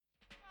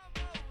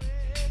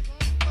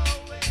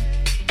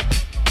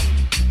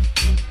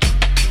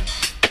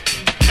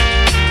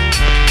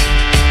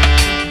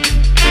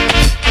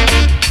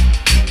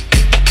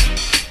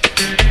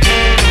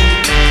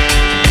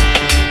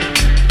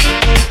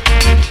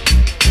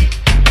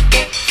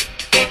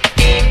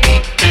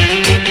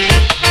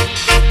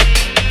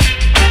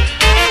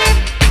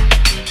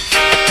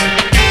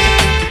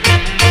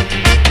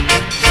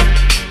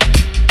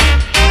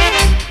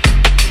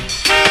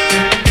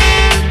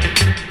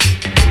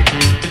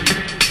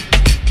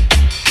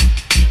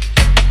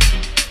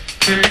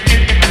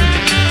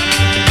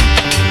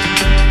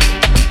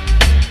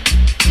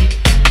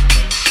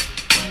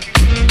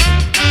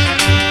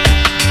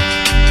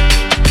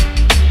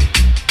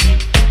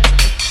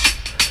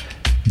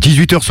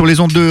18h sur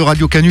les ondes de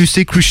Radio Canu,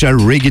 c'est Crucial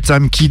Reggae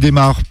Time qui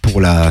démarre pour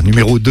la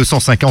numéro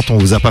 250. On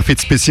vous a pas fait de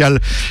spécial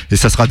et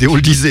ça sera des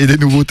oldies et des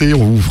nouveautés.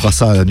 On vous fera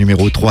ça à la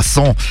numéro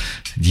 300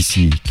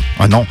 d'ici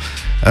un an.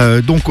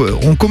 Donc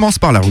on commence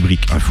par la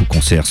rubrique Info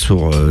Concert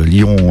sur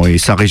Lyon et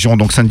sa région.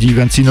 Donc samedi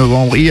 26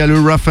 novembre, il y a le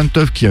Rough and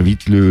Tough qui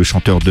invite le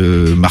chanteur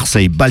de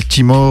Marseille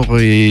Baltimore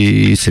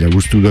et c'est la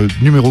Roostoo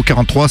numéro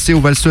 43. C'est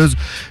aux Valseuses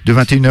de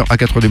 21h à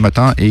 4h du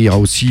matin et il y aura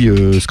aussi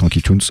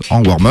Skanky Tunes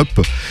en warm-up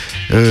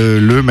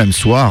le même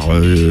soir.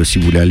 Si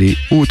vous voulez aller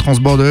au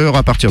Transborder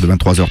à partir de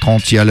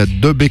 23h30, il y a la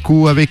Dub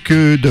Echo avec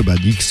Dub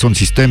Addict Sound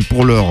System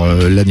pour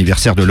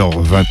l'anniversaire de leurs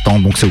 20 ans.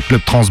 Donc c'est au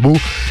Club Transbo.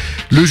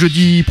 Le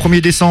jeudi 1er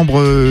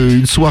décembre,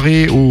 une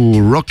soirée au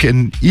Rock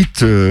and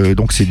Hit,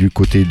 donc c'est du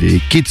côté des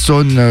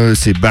Kitson,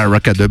 c'est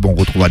Baraka Dub, on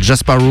retrouvera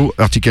Jasparo,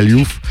 Article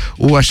Youth,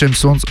 OHM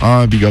Sounds,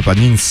 un Big Up à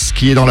Nins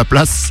qui est dans la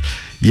place.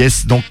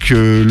 Yes, donc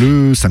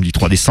le samedi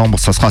 3 décembre,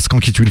 ça sera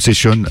Skanky Tune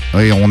Session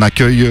et on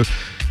accueille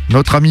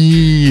notre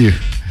ami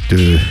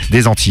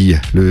des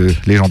Antilles, le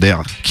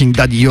légendaire King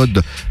Daddy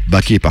Yod,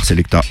 backé par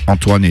Selecta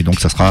Antoine, et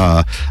donc ça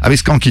sera avec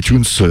Skanky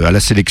Tunes à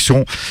la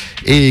sélection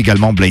et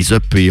également Blaze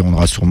Up, et on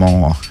aura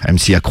sûrement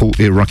MC Acro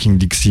et Rocking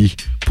Dixie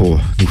pour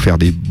nous faire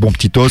des bons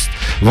petits toasts.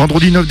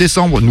 Vendredi 9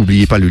 décembre,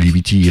 n'oubliez pas le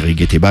Liberty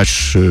Reggae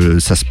Bash,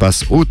 ça se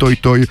passe au Toy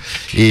Toy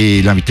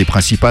et l'invité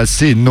principal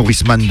c'est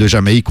Norrisman de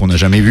Jamaïque qu'on n'a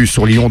jamais vu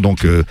sur Lyon,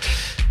 donc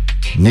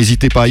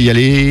n'hésitez pas à y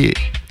aller.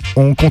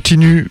 On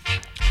continue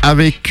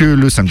avec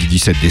le samedi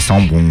 17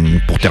 décembre,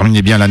 pour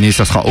terminer bien l'année,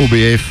 ça sera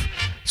OBF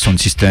Sound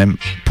System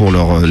pour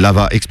leur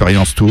Lava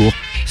Experience Tour.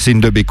 C'est une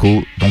Dub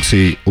Echo, donc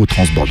c'est au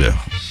Transborder.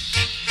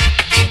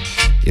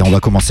 Et on va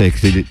commencer avec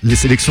les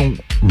sélections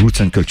Roots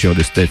and Culture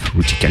de Steph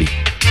Ruticali.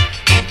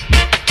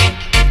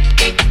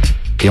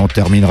 Et on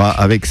terminera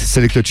avec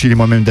Selected Chill et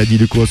moi-même Daddy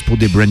de Cause pour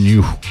des Brand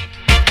New.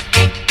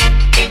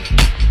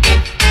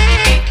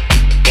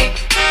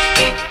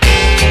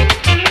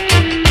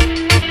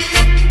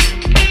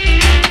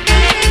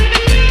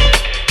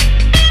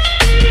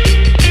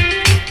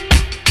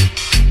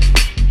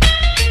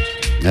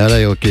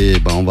 Allez, ok,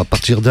 on va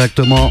partir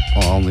directement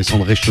en essayant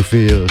de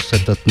réchauffer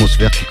cette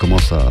atmosphère qui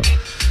commence à...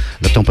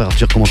 La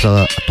température commence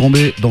à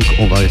tomber, donc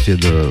on va essayer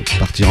de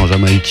partir en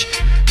Jamaïque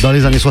dans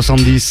les années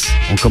 70.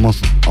 On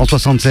commence en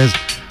 76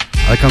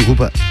 avec un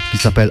groupe qui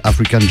s'appelle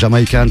African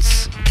Jamaicans,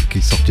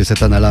 qui sortait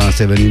cette année-là un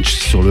 7-inch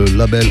sur le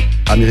label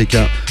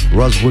américain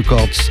Rose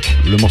Records.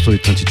 Le morceau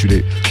est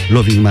intitulé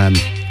Loving Man.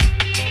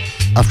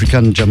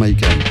 African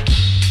Jamaican.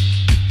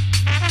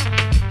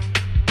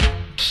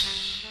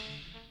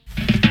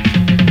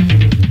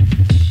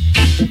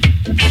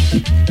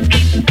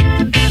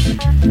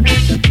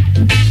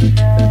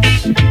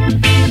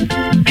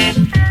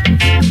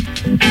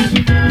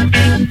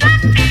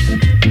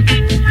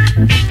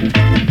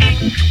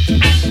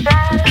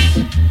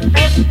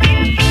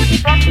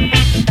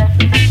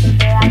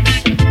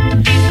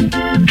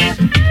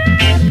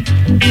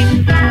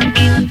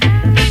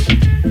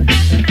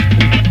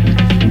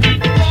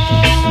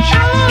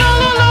 Shallow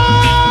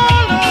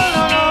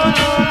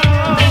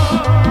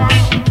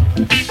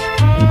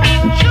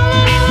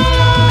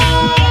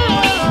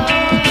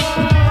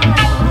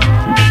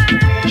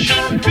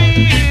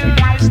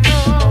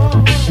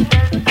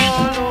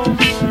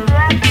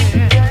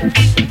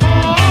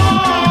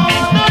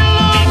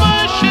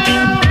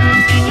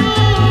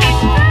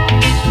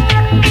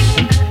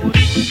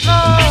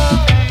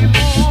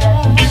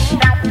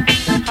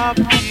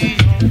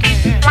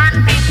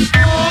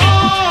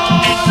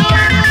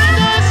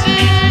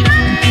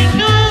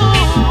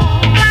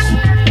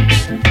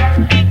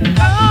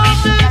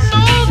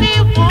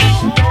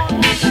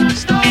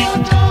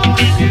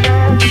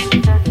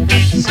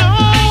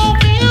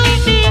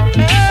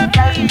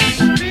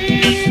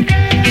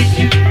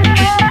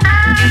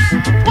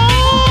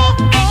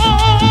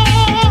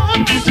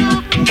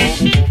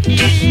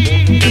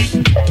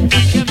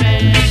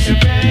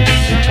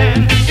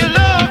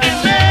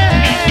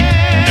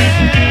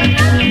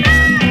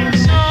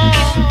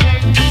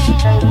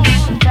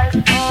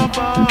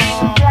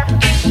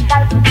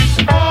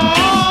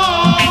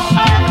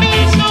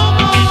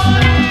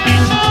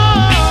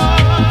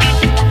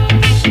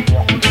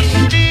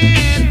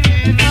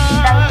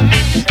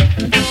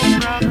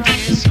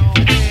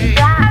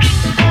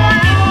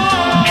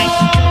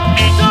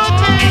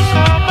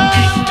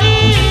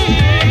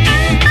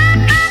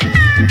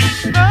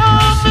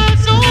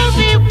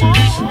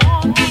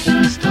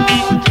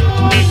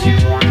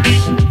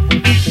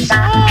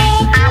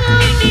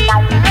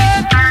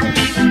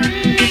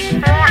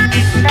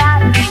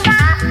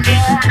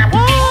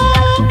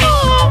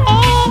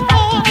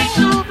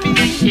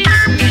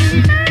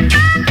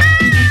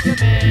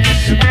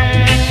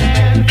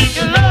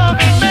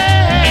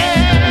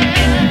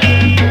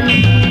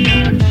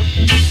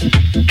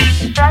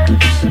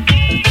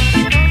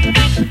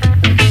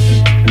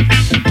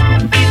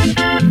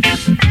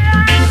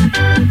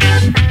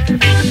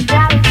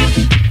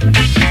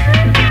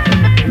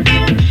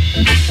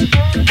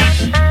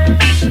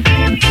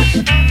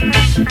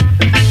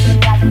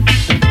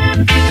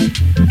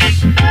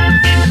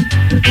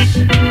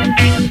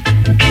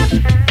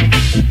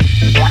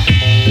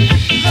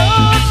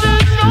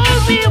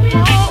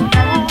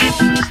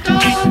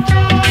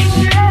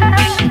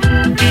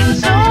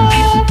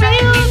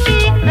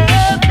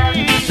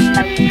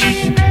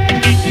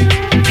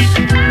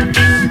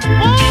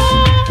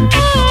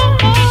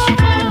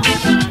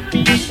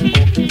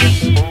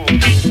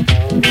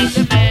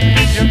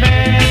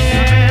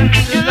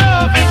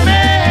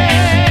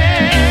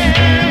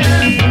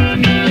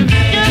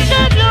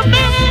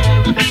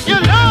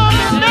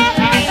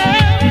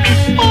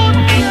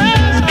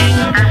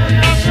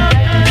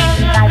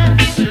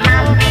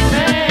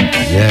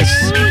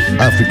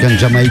African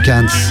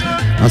Jamaicans,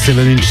 un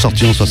 7-inch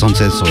sorti en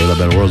 76 sur le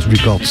label Rose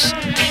Records.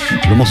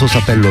 Le morceau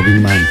s'appelle Loving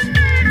Man.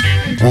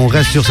 On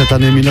reste sur cette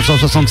année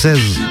 1976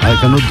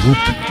 avec un autre groupe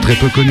très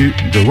peu connu,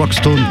 The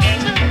Rockstone,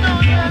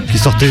 qui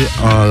sortait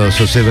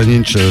ce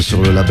 7-inch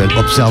sur le label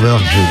Observer.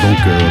 Et donc,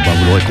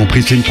 vous l'aurez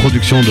compris, c'est une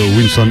production de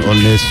Winston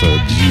Holness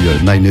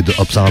du Nine et de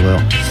Observer.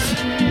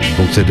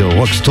 Donc c'est The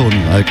Rockstone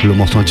avec le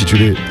morceau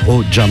intitulé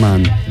Oh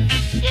Jaman.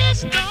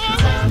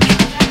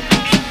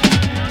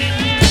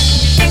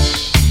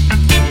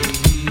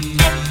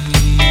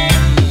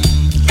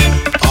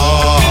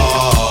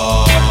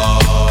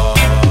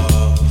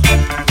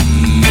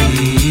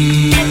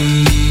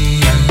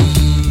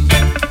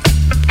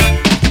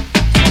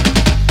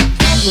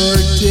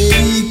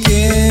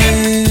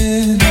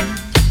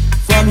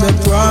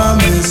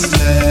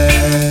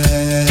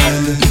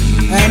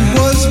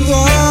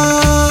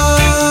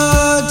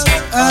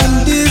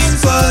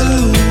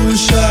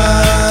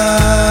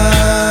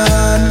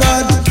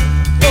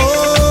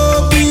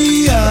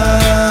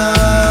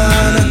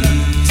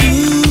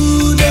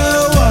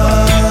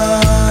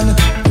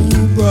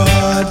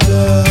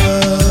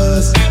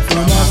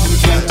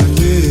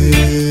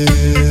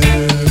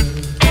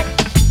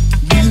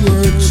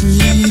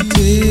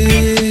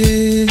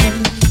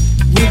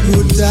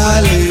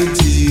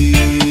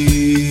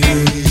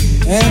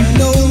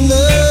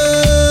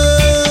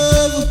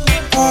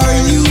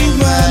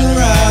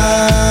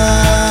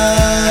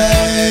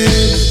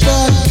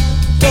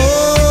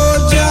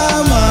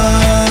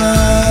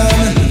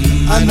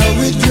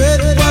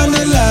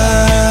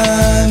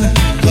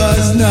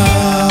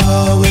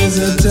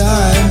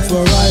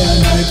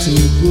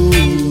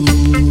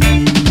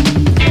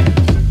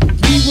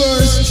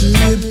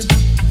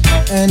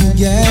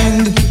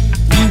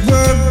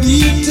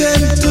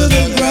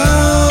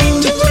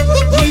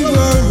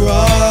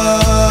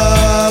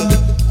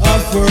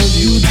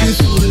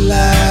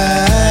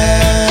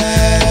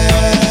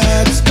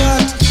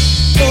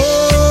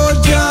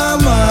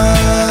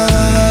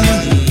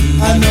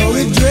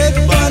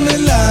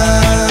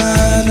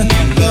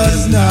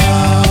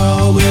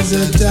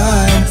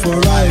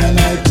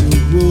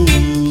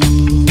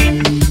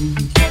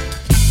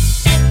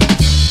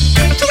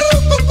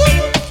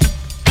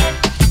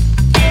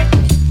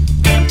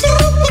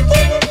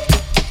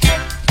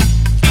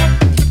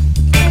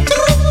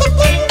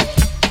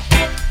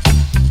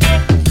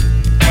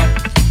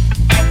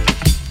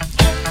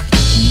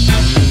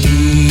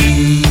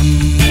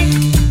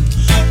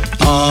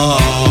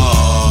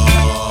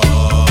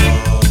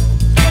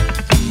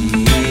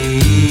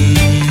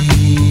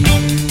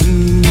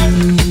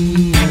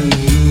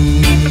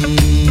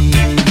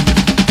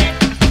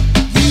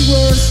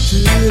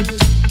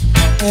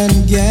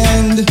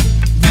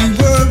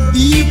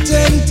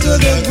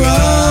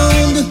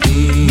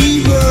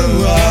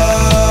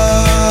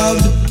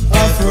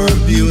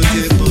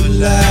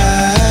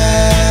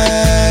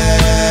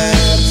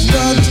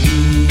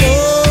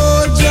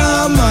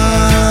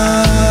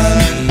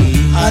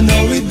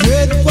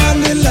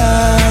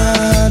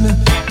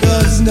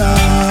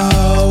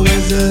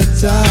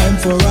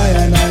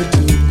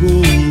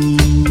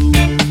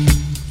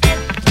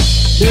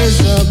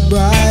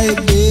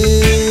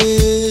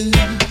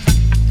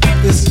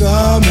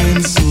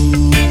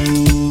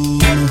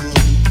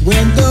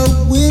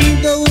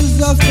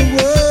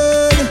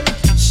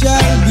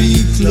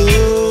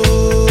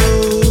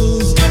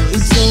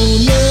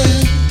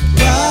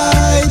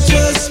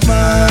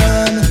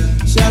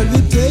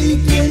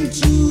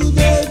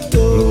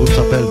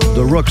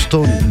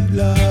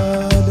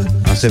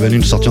 Un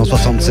 7-inch sorti en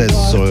 76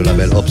 sur le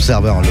label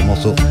Observer, le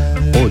morceau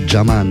Oh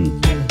Jaman.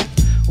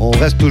 On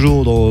reste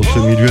toujours dans ce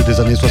milieu des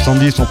années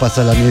 70, on passe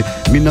à l'année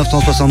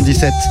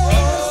 1977.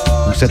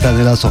 Où cette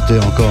année-là sortait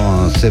encore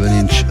un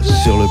 7-inch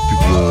sur le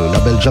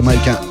label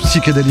jamaïcain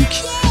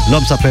psychédélique.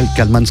 L'homme s'appelle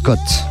Calman Scott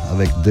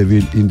avec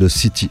Devil in the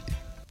City.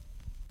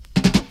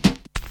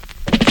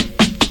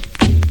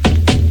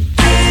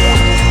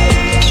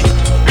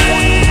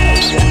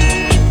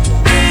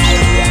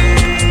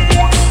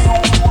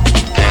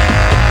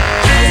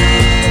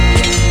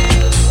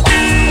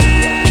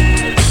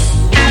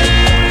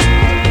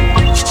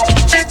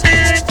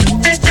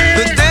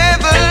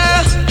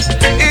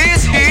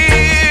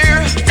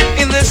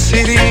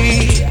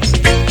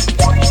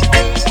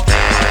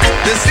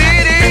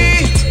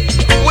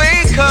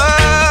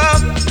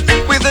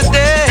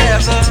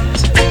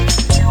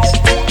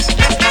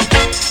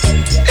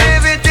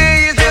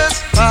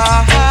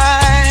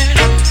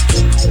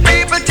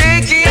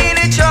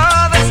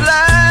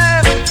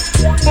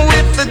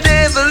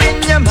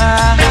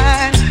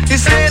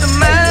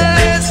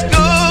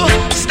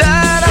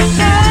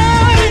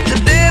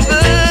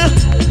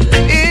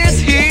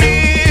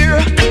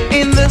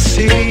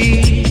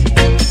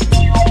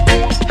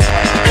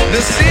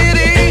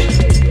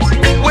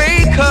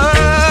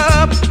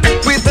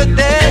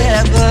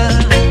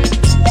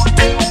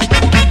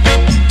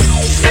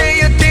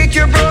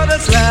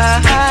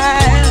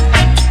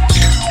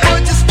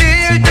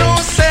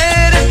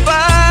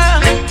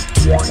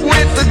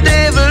 With the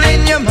devil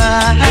in your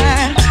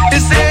mind, he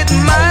said,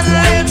 man,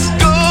 let's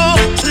go.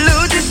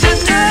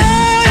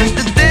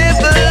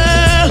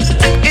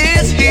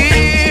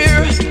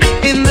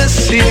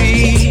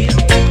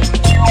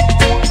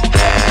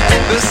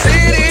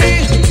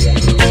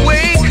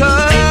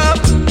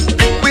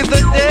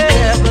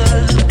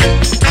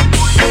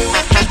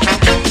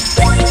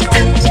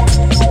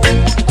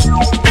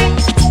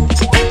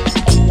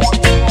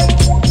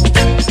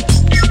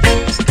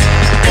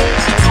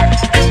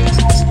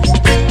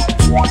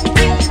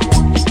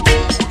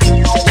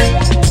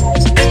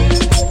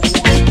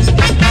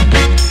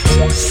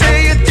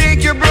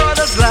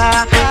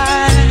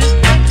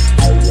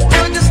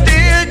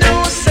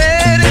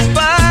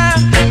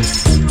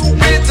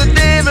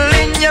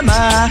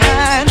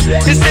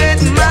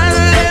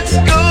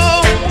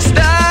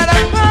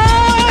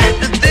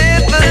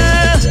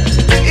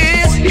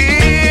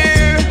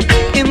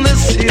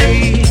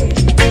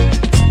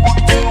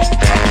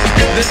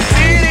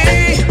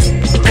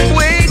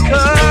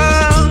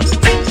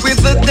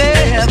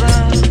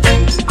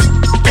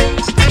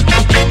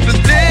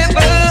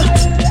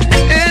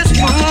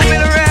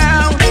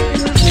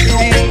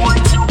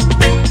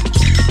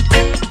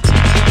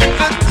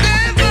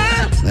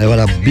 Et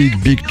voilà,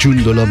 big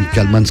tune de l'homme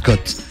Calman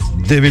Scott.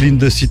 Devil in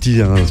the City,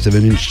 hein, c'est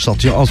venu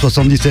sortir en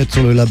 77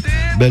 sur le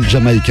label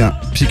jamaïcain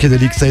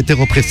Psychedelic. Ça a été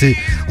repressé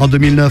en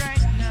 2009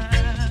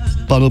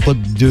 par nos potes,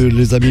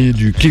 les amis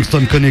du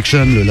Kingston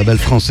Connection, le label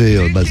français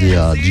basé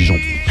à Dijon,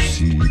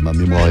 si ma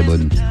mémoire est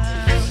bonne.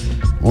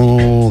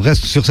 On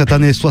reste sur cette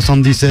année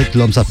 77,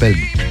 l'homme s'appelle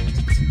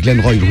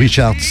Glenroy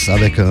Richards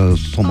avec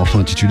son morceau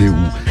intitulé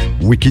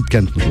Wicked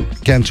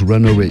Can't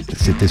Run Away.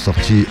 C'était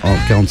sorti en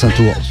 45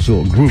 tours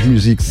sur Groove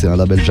Music, c'est un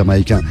label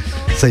jamaïcain.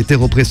 Ça a été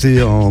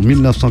repressé en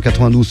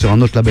 1992 sur un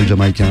autre label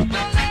jamaïcain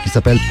qui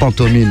s'appelle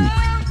Pantomime.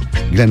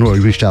 Glenroy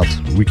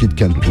Richards, Wicked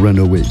Can't Run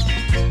Away.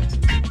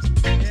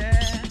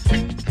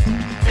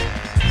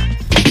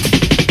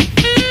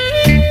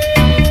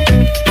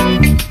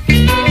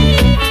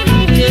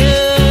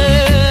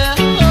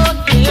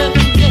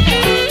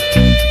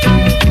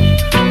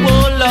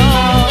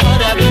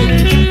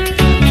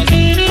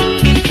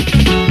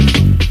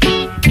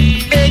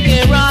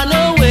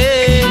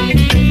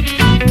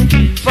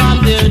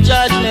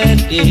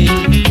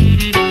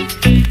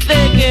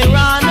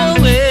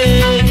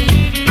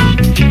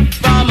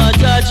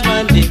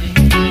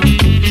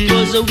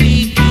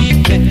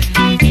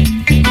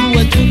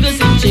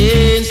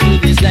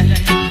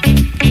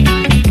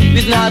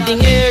 Nothing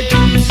here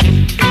to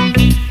see.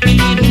 We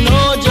didn't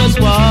know just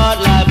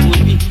what life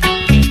would be.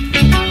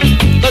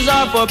 Cause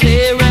our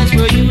parents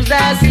were used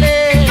as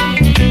slaves.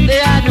 They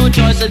had no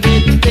choice of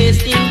getting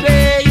placed in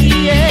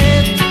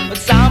grave. But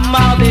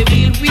somehow they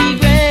will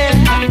regret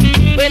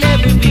when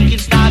every week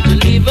it starts to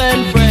live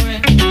and fret.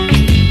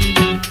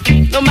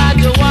 No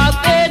matter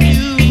what they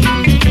do,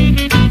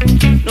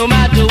 no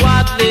matter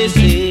what they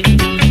say,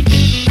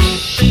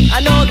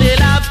 I know they'll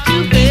have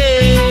to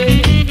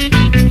pay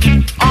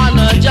on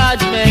a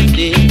judgment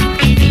day.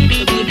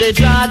 If they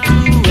try to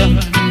run,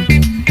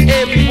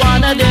 every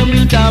one of them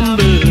will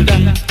tumble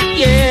down.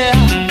 Yeah,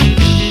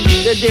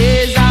 the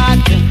days are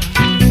done,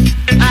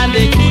 and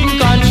they couldn't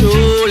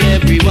control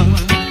everyone.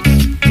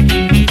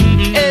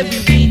 Every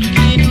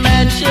wicked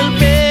man shall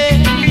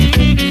pay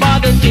for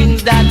the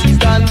things that he's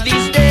done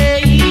this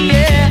day.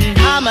 Yeah,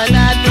 I'm an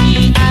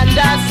athlete and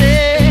I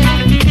say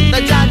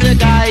the judge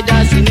guide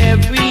us in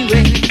every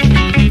way.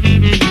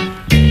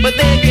 But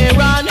they can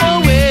run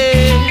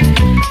away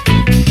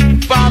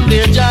from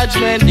their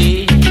judgment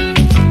day.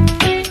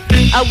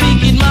 A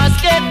wicked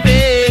must get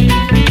paid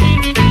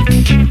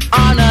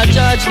on a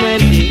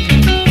judgment day.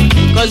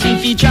 Cause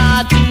if he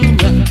try to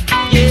run,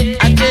 yeah,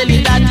 I tell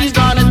you that he's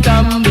gonna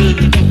tumble.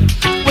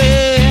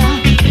 Well,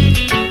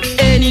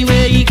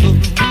 anywhere he go,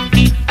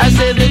 I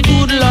say the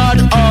good Lord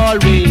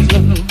always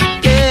know.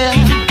 Yeah,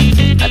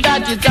 and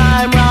that your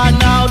time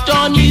run out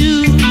on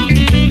you,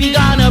 we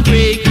gonna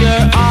break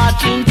your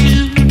heart in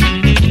two.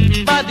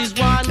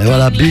 Et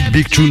voilà,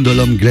 big tune de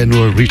l'homme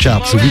Glenroy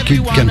Richards,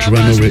 Wicked Can't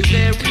Run Away,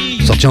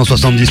 sorti en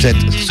 77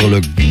 sur le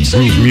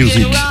Groove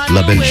Music,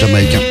 label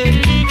jamaïcain.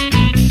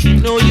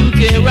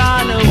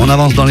 On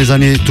avance dans les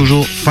années,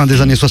 toujours fin des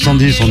années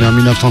 70, on est en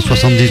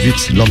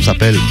 1978, l'homme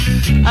s'appelle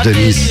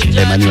Dennis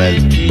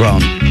Emmanuel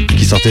Brown,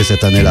 qui sortait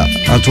cette année-là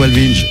un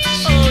 12-inch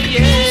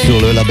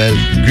sur le label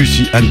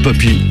Gussie and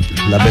Puppy,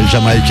 label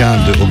jamaïcain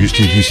de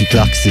Augustin Gussie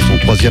Clarke, c'est son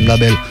 3e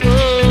label.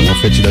 En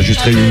fait, il a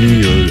juste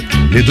réuni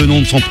les deux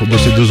noms de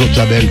ces deux autres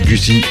labels,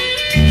 Gussie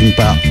d'une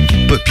part,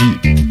 Puppy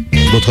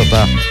d'autre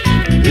part,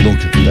 et donc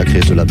il a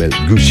créé ce label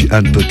Gussie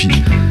and Puppy.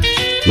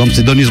 L'homme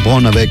c'est Dennis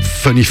Brown avec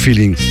Funny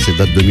Feeling, c'est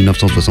date de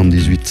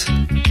 1978.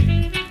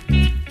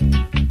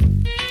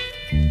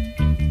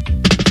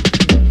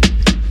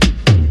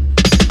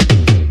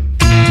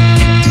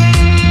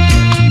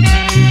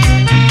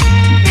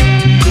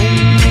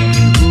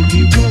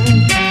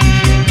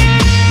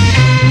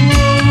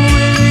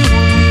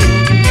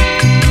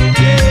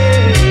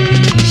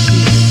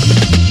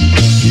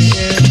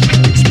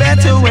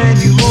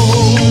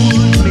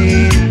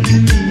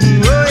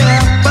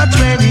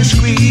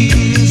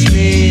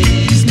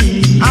 Squeeze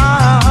me, I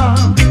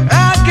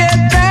get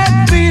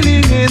that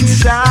feeling inside.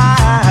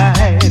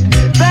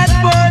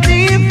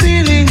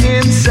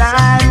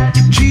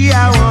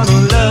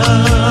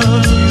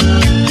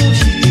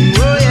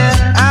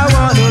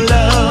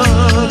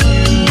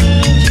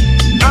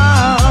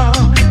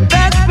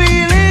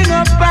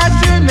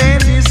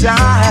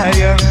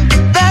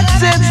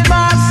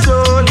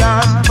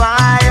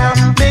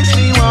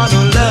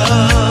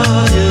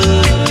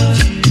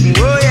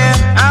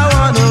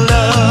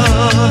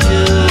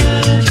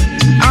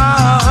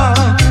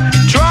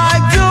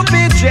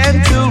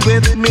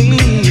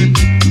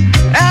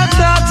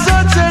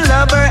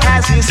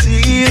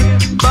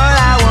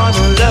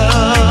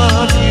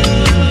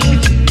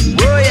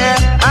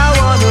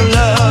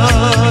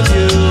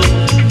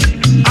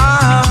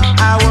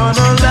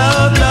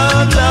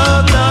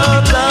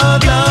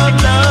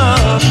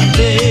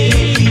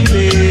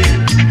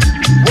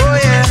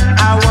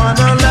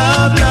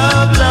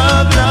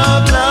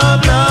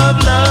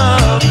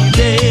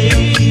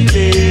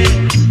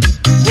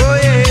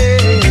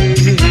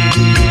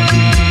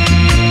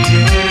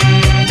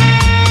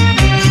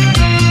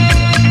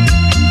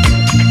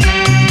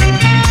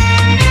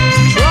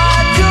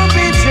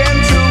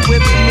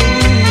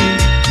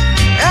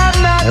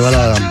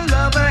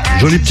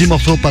 Joli petit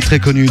morceau pas très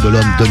connu de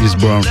l'homme Dennis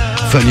Brown,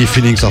 Funny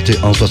Feeling, sorti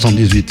en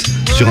 78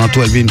 sur un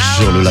 12 inch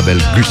sur le label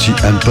Gucci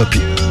and Puppy.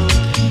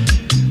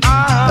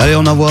 Allez,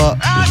 on envoie,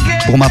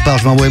 pour ma part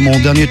je vais envoyer mon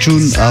dernier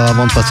tune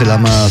avant de passer la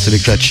main à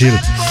Selecta Chill.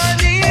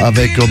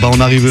 Avec, on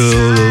arrive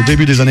au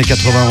début des années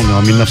 80, on est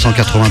en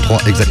 1983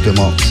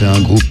 exactement. C'est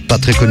un groupe pas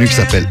très connu qui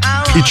s'appelle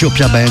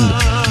Ethiopia Band,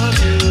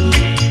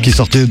 qui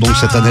sortait donc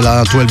cette année-là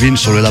un 12 inch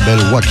sur le label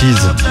Wackies.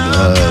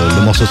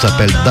 Le morceau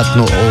s'appelle That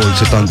No All.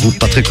 C'est un groupe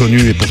pas très connu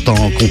et pourtant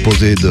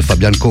composé de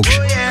Fabian Koch,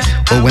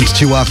 Owen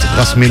Stewart,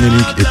 Ras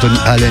Menelik et Tony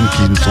Allen,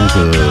 qui ne sont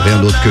rien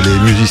d'autre que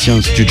les musiciens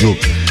de studio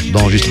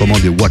d'enregistrement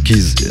des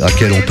Wackies, à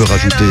laquelle on peut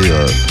rajouter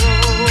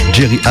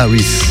Jerry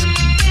Harris,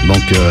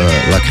 donc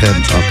la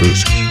crème un peu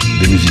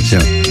des musiciens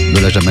de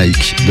la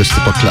Jamaïque de cette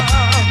époque-là.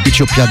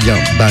 Ethiopia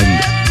Band,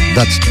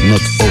 That's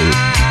Not All.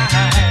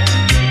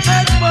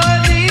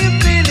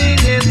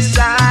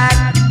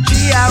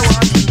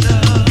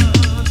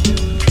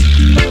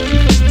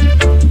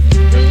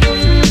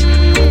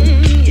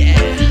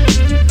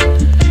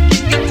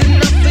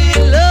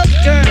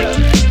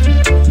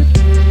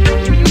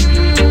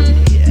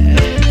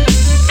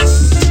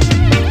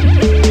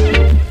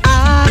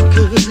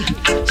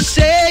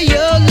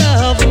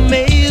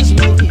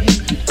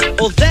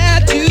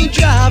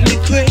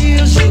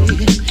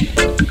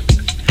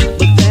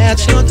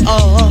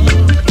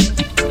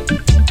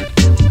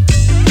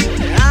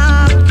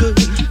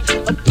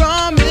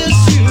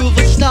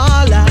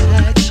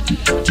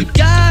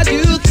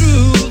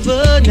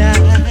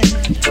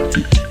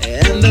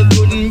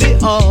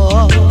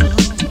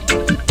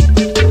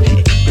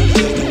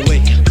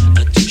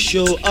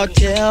 I'll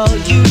tell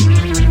you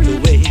the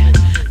way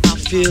I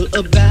feel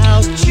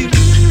about you.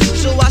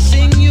 So I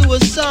sing you a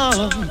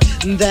song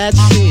that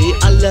say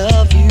I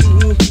love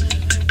you,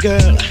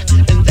 girl.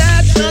 And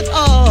that's not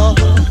all.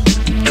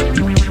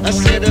 I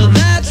said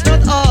that's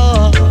not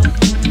all.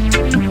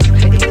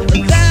 Hey,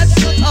 that's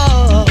not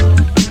all.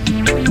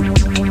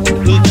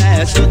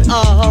 That's not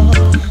all.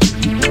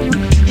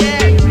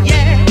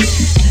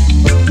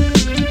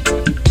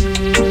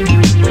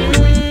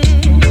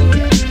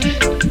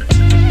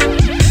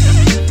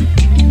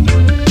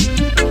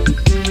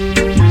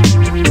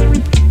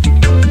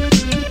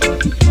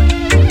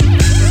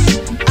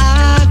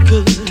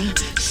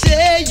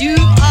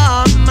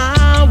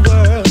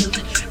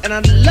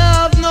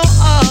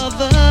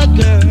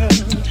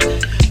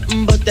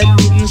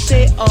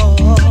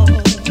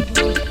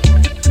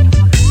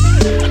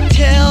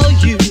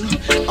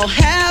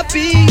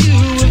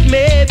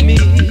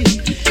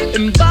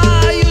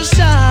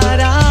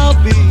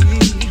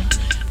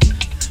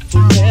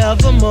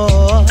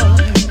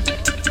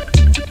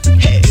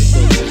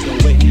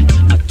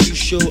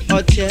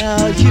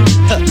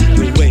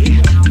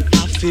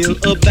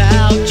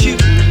 About you,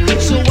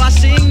 so I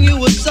sing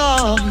you a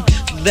song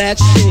that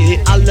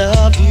say I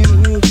love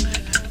you,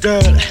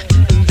 girl.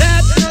 And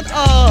that's not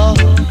all.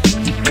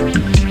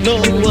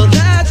 No, well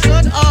that's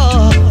not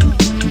all.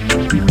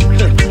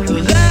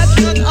 That's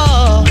not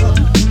all.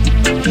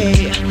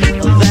 Hey,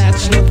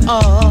 that's not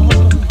all.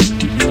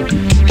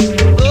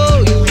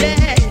 Oh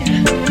yeah.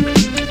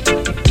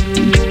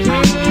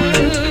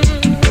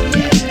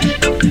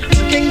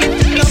 Can't get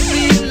enough of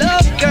your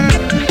love, girl.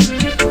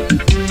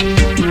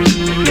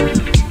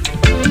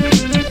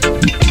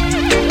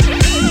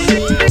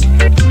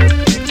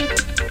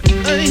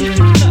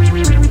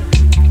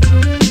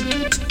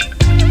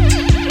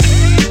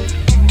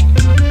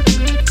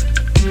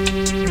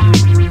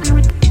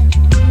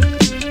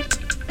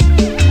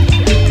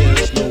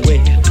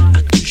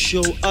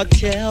 I'll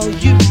tell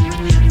you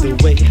the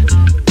way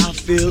I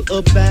feel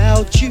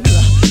about you.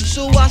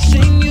 So I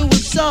sing you a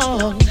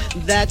song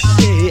that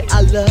say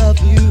I love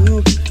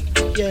you.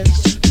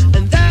 Yes,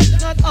 and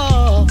that's not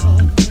all.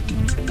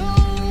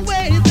 No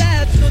way,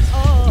 that's not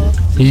all.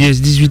 Yes,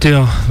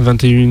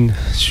 18h21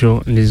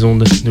 sur les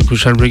ondes de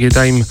Crucial Reggae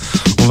Time.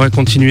 On va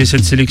continuer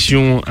cette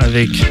sélection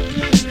avec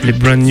les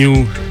brand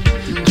new,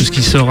 tout ce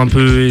qui sort un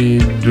peu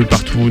de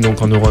partout,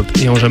 donc en Europe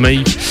et en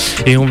Jamaïque.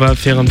 Et on va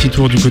faire un petit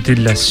tour du côté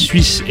de la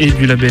Suisse et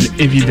du label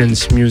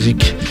Evidence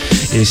Music.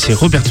 Et c'est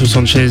Roberto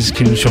Sanchez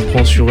qui nous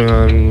surprend sur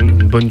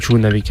une bonne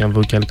tune avec un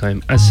vocal quand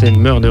même assez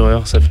murderer.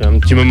 Ça fait un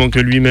petit moment que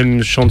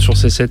lui-même chante sur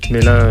ses sets, mais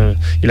là,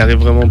 il arrive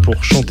vraiment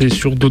pour chanter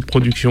sur d'autres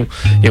productions.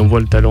 Et on voit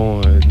le talent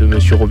de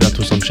monsieur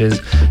Roberto Sanchez.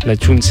 La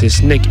tune, c'est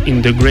Snake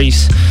in the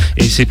Grace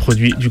et c'est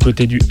produit du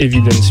côté du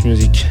Evidence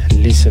Music.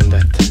 Listen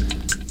that.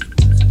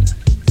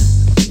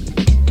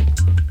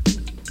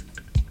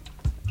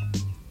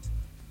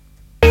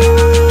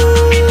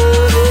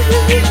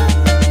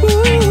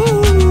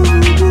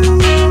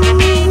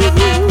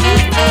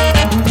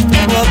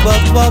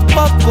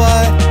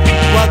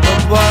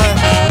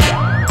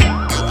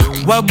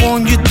 Why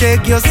won't you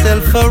take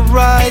yourself a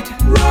ride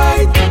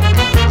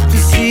to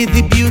see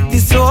the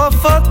beauties of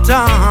a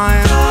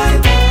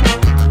time?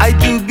 I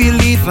do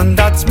believe and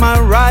that's my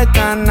right,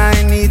 and I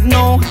need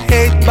no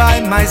hate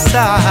by my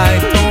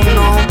side. Oh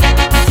no.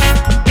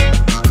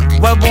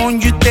 Why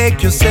won't you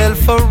take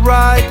yourself a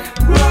ride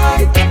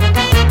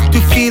to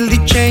feel the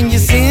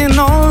changes in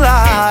all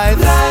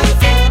lives.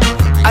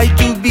 I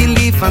do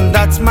believe and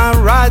that's my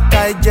right.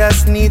 I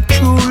just need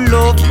true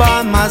love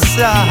by my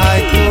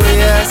side. Oh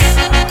yes.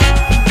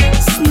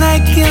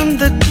 Snake in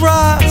the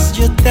grass,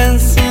 you're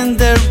dancing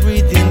the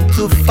rhythm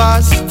too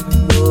fast.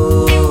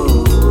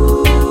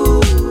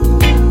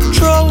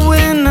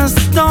 Throwing a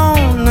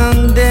stone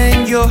and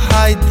then you're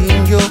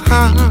hiding your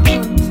hand.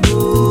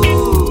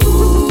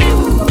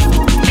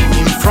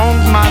 In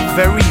front my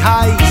very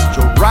eyes,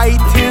 you're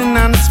writing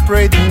and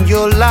spreading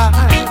your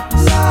lies.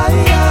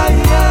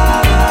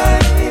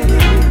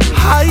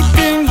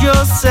 Hiding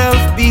yourself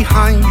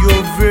behind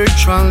your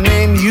virtual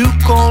name you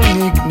call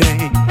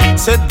nickname.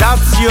 So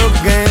that's your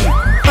game.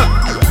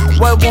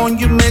 Why won't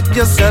you make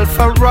yourself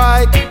a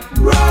right?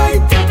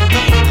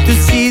 To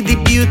see the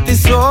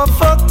beauties of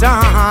a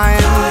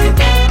time.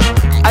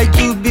 I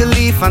do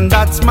believe and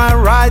that's my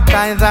right.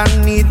 I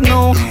don't need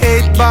no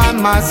hate by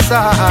my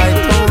side.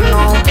 Oh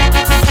no.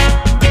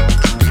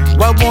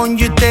 Why won't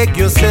you take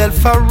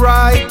yourself a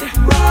ride?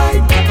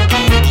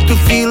 To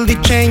feel the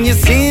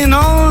changes in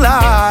our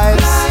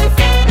lives.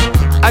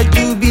 I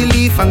do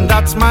believe and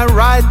that's my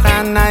right.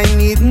 And I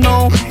need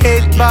no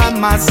hate by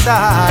my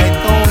side.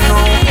 Oh no.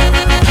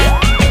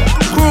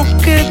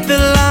 Crooked the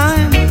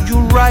line you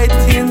write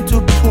in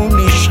to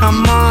punish a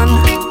man.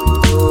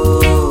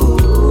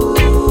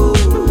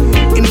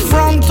 In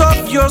front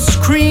of your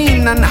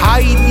screen and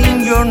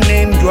hiding your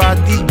name, you are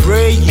the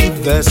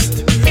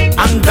bravest.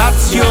 And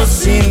that's your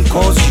sin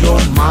cause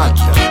you're mad.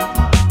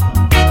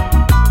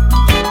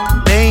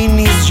 Pain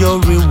is your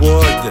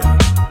reward.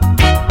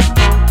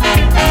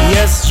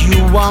 Yes,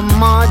 you are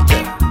mad.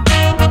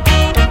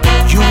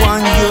 You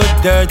and your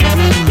dirty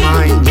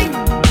mind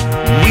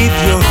with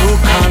your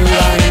hook and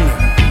line.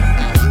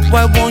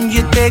 Why won't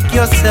you take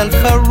yourself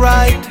a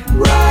ride?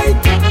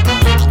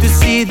 To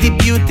see the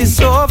beauties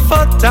of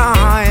a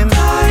time.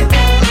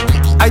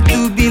 I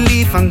do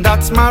believe and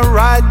that's my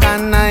right.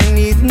 And I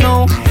need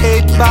no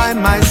hate by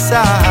my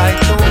side.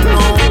 Oh no.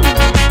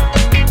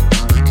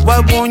 Why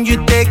won't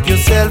you take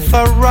yourself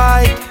a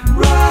ride?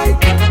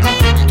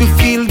 To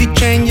feel the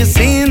changes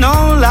in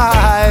our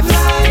lives.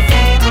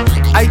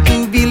 I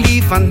do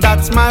believe and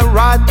that's my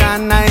right.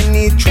 And I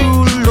need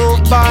true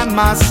love by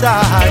my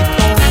side.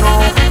 Oh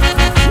no.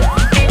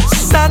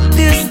 Sad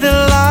is the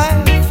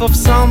life of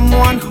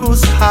someone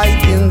who's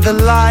hiding the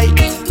light.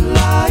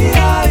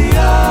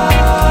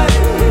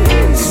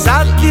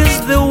 Sad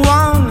is the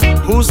one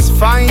who's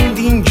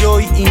finding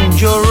joy in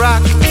your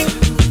act.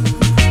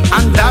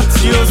 And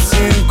that's your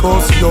sin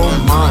cause you're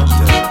mad.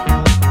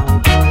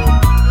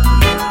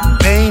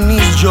 Pain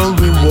is your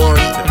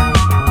reward.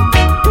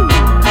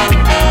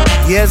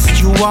 Yes,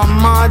 you are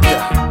mad.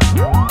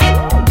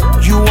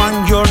 You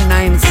and your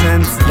 9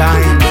 cents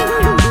dime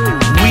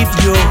with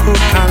your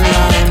hook and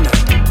line.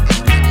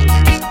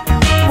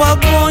 Why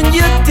won't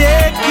you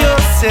take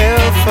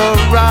yourself a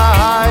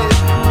ride?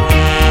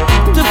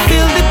 To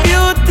feel the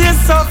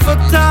beauties of a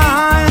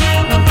time.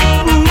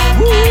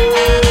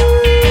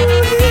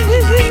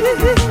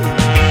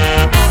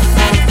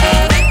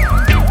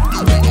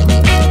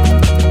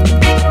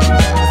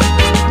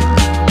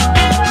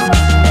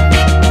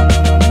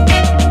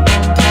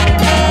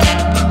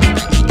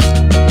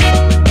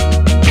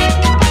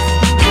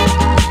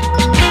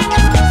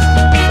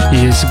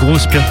 Yes,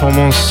 grosse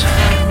performance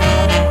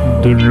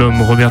de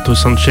l'homme Roberto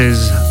Sanchez,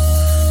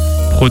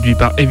 produit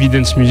par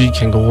Evidence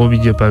Music, un gros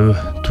big up à eux,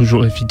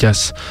 toujours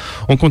efficace.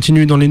 On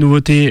continue dans les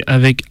nouveautés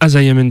avec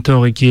Isaiah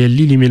Mentor et qui est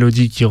Lily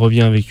Melody qui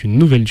revient avec une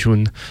nouvelle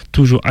tune,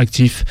 toujours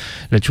actif.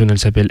 La tune elle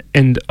s'appelle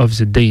End of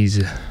the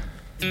Days.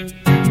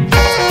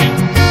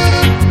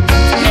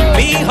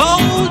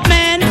 Behold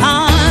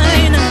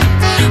mankind,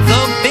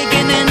 the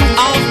beginning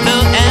of the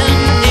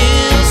end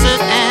is at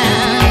hand.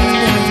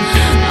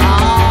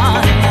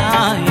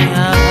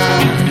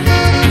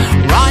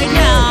 Right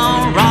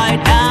now,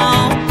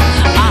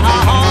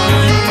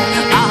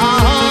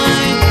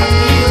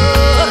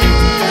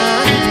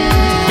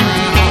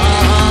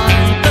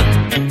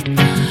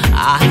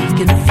 I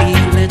can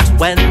feel it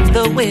when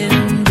the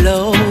wind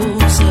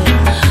blows.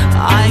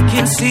 I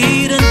can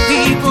see it in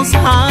people's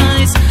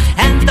eyes,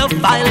 and the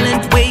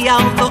violent way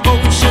out the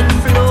ocean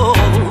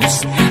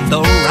flows.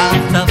 The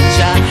wrath of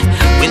Jah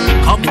will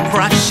come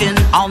crashing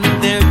on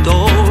their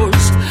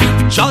doors.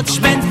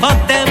 Judgment for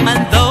them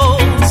and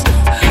those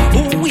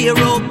who wear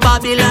old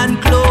Babylon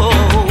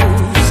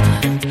clothes.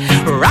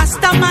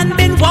 Rastaman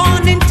been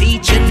warning,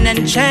 teaching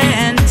and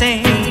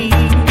chanting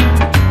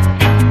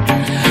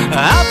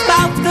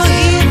about the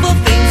evil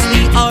things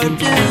we are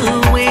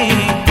doing.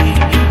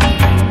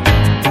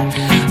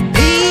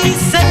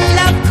 Peace and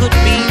love could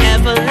be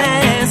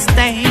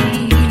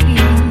everlasting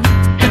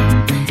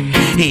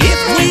if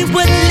we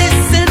would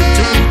listen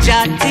to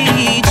Jah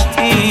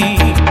teaching.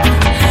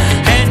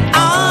 And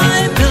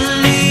I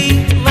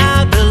believe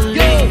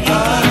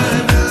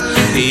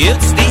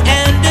it's the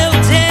end of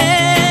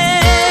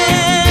time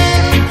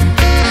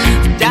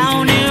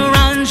down here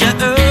on Jah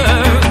earth.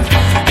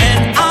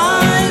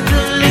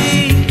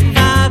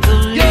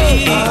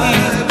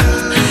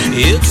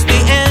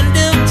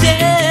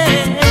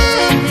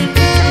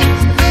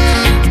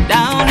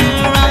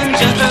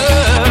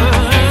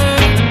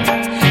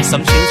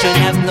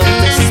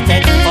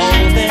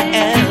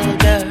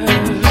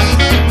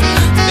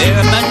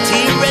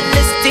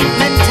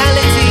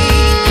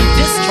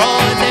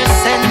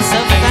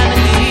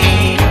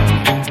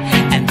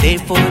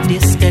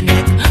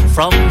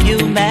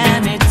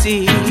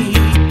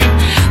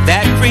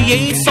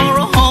 creates our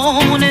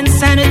own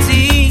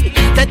insanity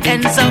that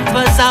ends up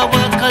as our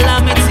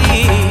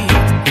calamity.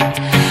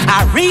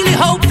 I really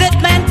hope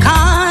that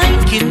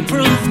mankind can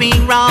prove me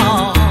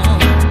wrong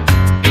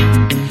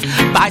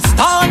by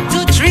start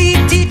to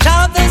treat each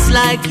other's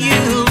like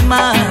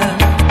human.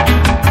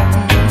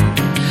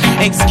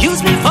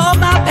 Excuse me for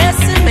my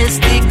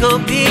pessimistic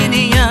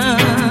opinion.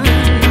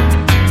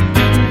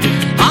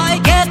 I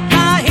get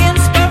my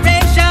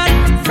inspiration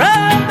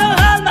from the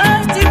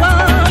Almighty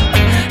One,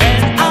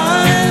 and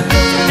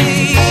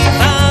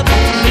I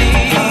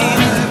believe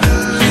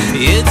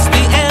it's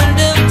the end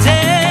of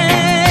days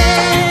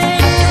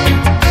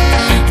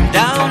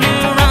down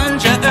here on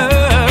your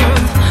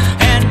earth,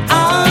 and I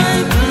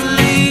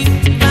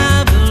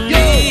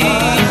believe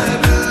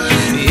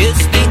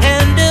it's the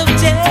end of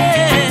days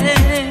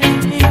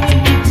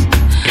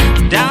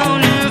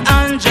down here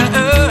on your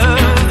earth.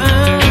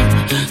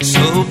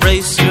 So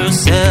brace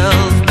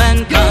yourself,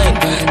 mankind,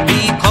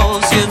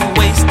 because you've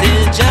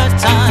wasted your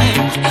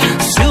time.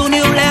 Soon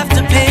you'll have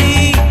to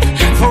pay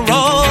for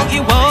all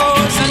your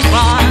wars and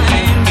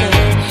crimes.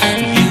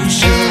 You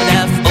should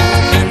have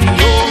opened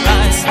your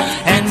eyes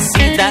and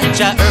seen that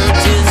your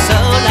earth is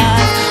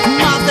alive.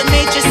 Mother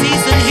Nature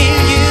sees and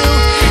hears you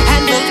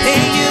and will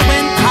pay you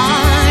in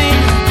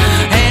kind.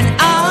 And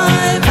I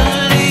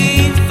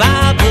believe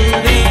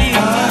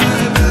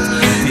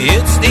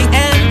it's the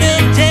end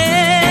of days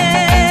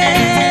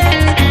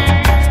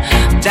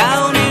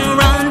down here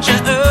on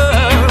your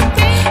earth.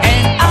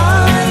 And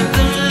I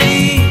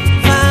believe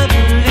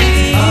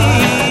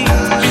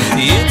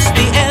it's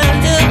the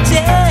end of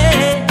days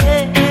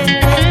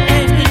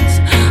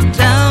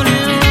down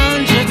here on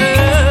your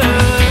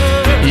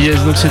earth. Yes,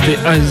 donc c'était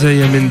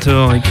Isaiah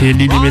Mentor et qui est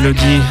Lily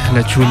Melody,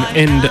 la tune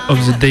End of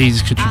the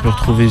Days que tu peux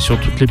retrouver sur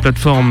toutes les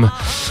plateformes.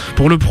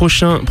 Pour le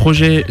prochain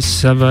projet,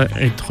 ça va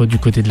être du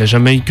côté de la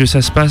Jamaïque que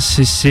ça se passe,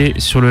 et c'est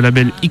sur le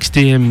label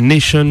XTM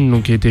Nation,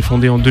 donc qui a été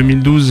fondé en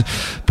 2012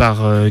 par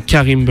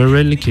Karim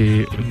Burrell, qui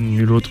est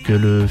nul autre que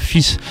le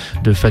fils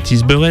de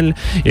Fatis Burrell.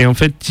 Et en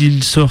fait,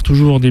 il sort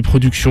toujours des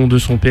productions de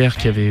son père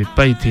qui n'avaient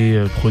pas été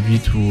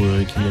produites ou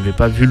qui n'avaient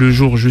pas vu le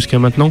jour jusqu'à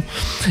maintenant.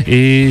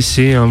 Et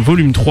c'est un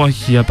volume 3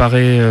 qui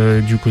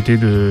apparaît du côté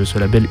de ce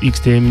label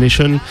XTM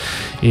Nation,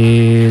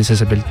 et ça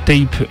s'appelle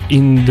Tape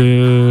in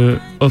the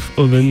Off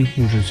Oven,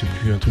 ou je sais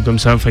plus, un truc comme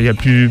ça. Enfin, il y a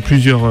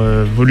plusieurs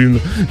volumes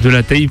de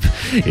la tape,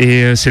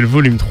 et c'est le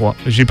volume 3.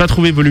 J'ai pas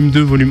trouvé volume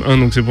 2, volume 1,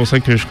 donc c'est pour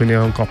ça que je connais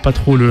encore pas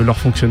trop leur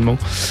fonctionnement.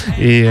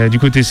 Et du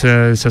côté,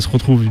 ça se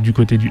retrouve du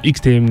côté du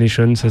XTM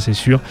Nation, ça c'est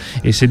sûr.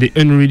 Et c'est des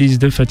unreleased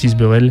de Fatis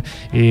Burrell.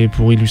 Et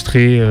pour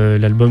illustrer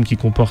l'album qui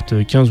comporte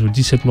 15 ou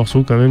 17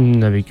 morceaux quand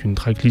même, avec une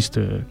tracklist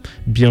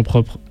bien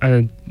propre à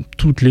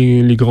toutes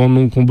les grands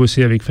noms qu'on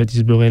bossé avec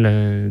Fatis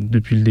Burrell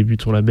depuis le début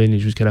de son label et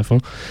jusqu'à la fin.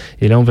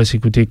 Et là, on va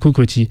s'écouter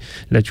Cocotti.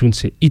 La tune,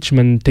 c'est Each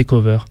Man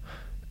Takeover,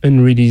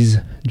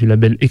 unreleased du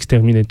label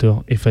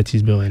Exterminator et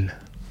Fatis Burrell.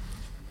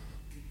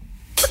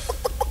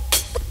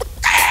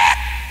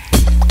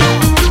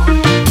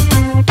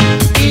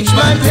 Each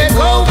man take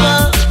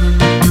over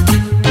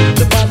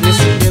the badness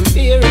in them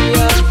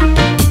area.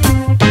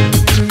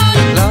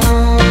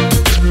 Lord,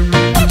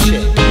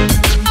 shit.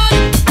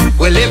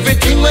 Well,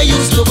 everything we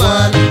used to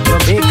want,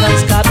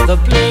 Jamaicans got the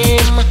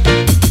blame.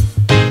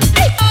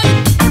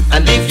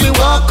 And if we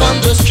walk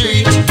on the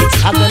street,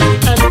 it's agony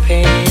and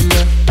pain.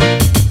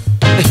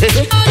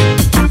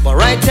 But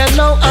right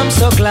now I'm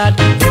so glad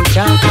them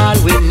can't call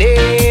we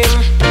name.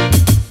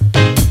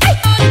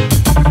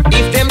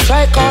 If them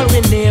try call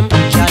we name,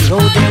 ya know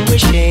them we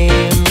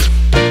shame.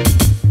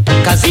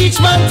 Cause each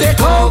man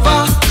take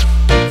over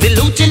the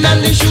looting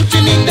and the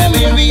shooting in them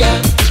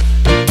area.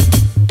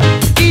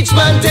 Each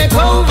man take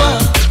over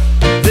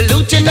the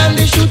looting and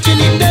the shooting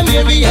in them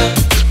area.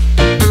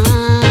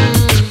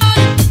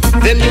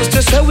 Them used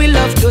to say we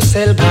love to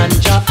sell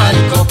ganja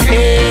and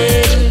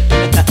cocaine.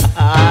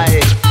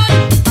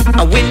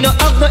 And we no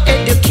have no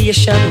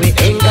education, we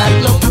ain't got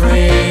no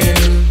brain.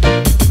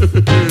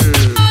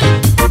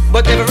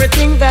 But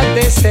everything that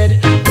they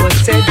said was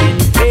said in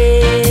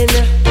vain.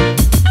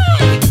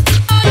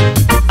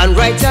 And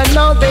right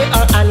now they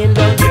are hanging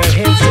down their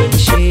heads in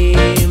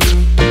shame.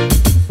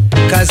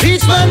 Cause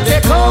each man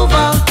take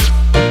over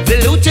the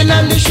looting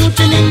and the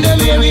shooting in them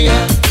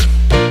area.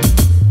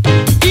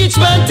 Each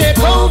man take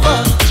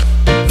over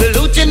the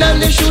looting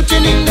and the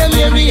shooting in them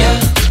area.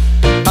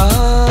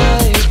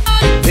 Aye.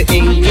 The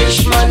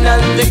Englishman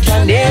and the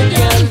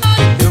Canadian,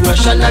 the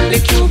Russian and the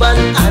Cuban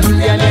and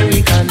the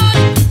American,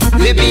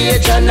 the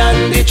Bajan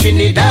and the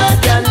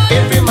Trinidadian,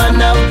 every man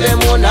have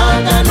them own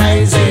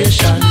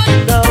organization.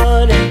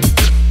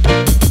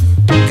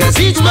 Cause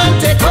each man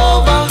take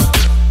over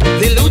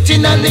the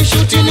looting and the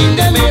shooting in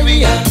them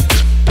area.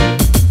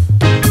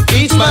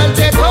 Each man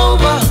take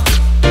over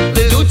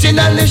the looting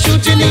and the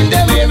shooting in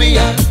them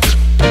area.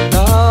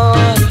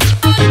 Lord,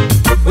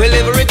 well,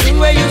 everything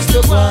we used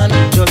to want,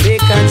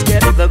 Jamaicans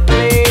get the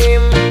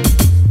blame.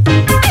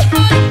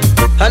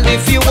 And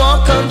if you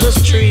walk on the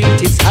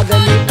street, it's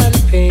agony and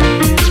pain.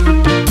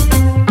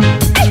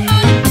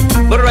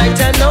 But right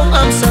now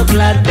I'm so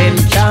glad them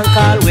can't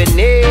call we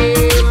name.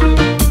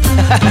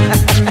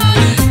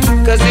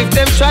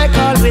 I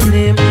call with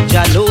name,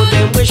 Jah know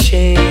them with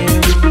shame.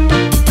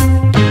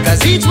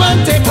 Cause each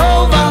man take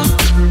over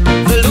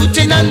the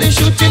looting and the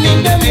shooting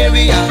in them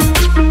area.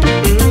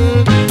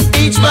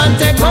 Each man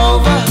take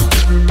over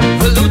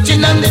the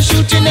looting and the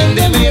shooting in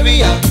them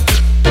area.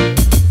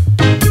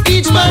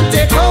 Each man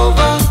take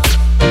over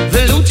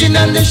the looting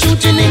and the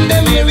shooting in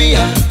them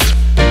area.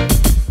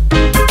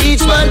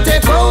 Each man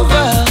take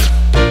over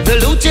the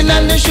looting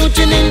and the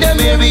shooting in them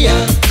area.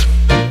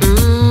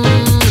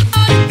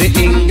 The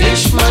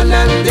Englishman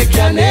and the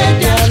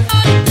Canadian,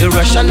 the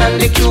Russian and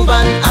the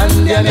Cuban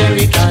and the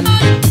American,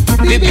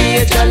 the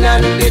Bajan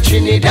and the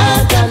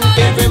Trinidadian,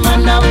 every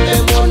man have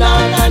them own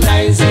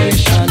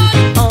organization.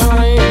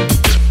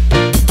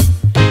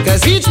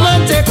 Cause each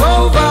man take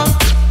over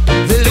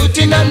the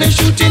looting and the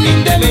shooting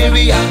in them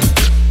area.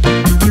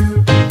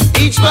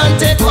 Each man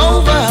take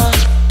over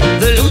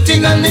the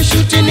looting and the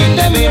shooting in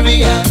them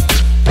area.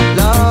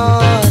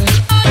 Lord,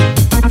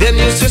 them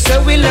used to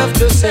say we love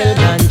to sell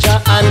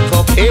ganja and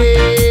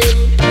cocaine.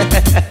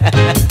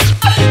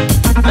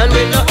 And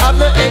we don't have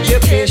no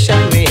education,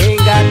 we ain't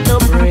got no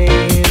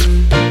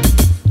brain.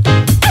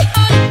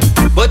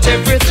 But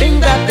everything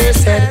that they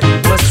said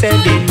was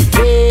said in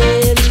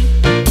vain.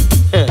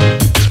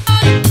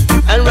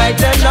 And right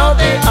now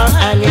they are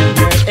hanging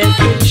their head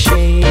in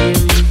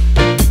shame.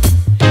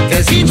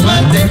 Cause each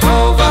man take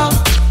over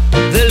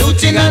the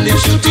looting and the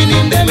shooting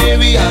in them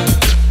area.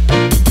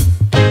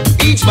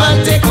 Each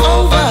man take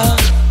over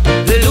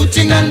the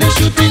looting and the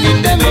shooting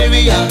in them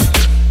area.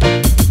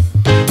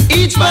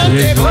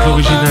 Yes, donc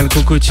l'original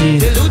Cocotti,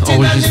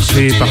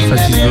 enregistré par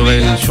Fatis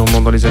Borel,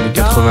 sûrement dans les années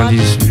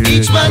 90, vu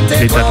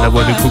l'état de la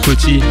voix de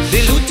Cocotti.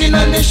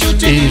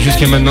 Et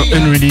jusqu'à maintenant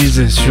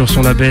unreleased sur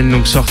son label,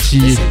 donc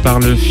sorti par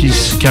le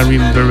fils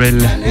Karim Burrell.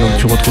 Donc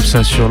tu retrouves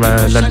ça sur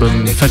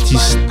l'album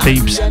Fatis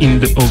Tapes in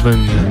the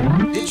Oven.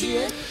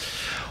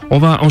 On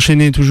va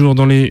enchaîner toujours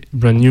dans les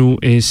brand new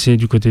et c'est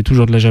du côté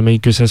toujours de la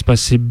Jamaïque que ça se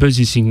passe. C'est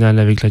Buzzy Signal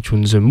avec la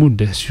tune The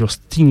Mood sur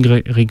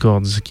Stingray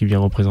Records qui vient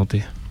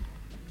représenter.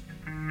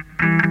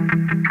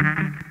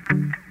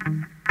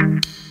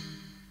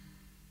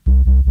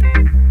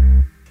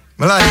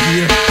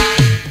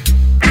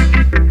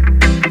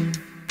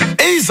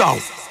 Ease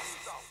out.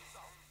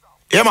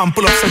 Yeah man,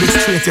 pull up so this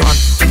straight, yeah man.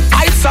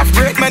 Heights of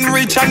great men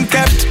rich and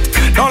kept.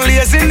 No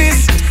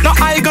laziness, no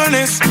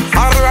idleness.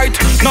 Alright,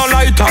 no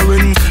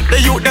loitering.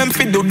 The youth them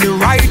fit do the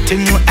right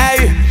thing.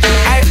 Hey,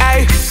 hey,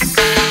 hey.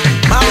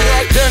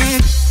 Alright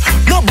then.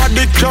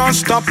 Nobody can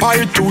stop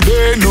I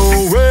today,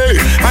 no way.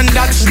 And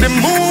that's the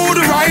mood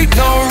right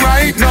now,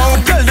 right now.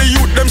 Tell the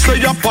youth them say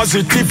your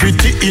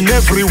positivity in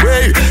every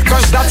way.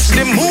 Cause that's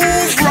the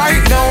move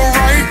right now,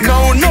 right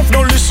now.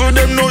 No listen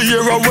them, no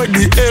hear what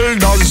the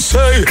elders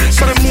say.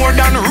 So them more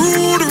than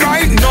rude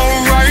right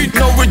now, right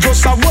now. We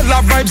just have all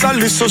our vibes and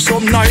listen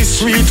some nice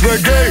sweet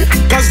reggae.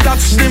 Cause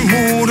that's the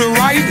mood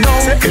right now.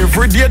 Say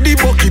every day the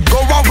bucket go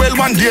a well,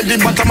 one day the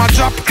bottom a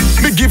drop.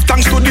 Me give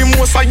thanks to the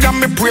most I am,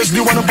 me praise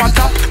the one up on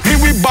top. Me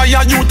we buy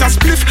a youth a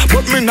spliff,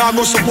 but me nah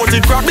go support the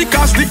crap.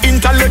 Because the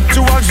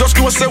intellectuals just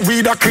know say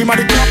we the cream of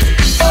the crop.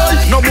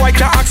 No boy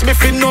can ask me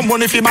for no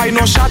money fi buy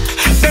no shot.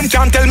 Them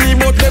can't tell me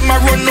about them a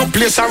run no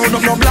place, a run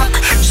up no block.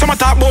 Some a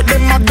talk about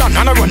them a gun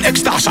and a run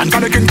extortion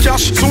cause they can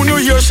cash. Soon you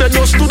hear say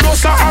dust to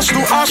dust and ash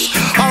to ash.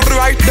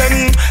 Alright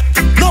then,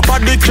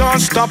 nobody can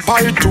stop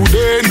I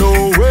today,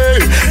 no way.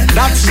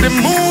 That's the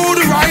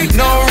mood right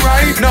now,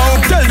 right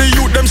now. Tell the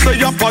youth them say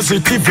your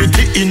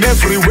positivity in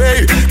every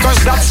way.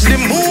 Cause that's the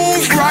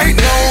move right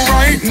now,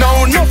 right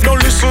now. No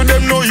listen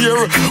them no hear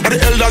what the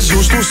elders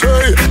used to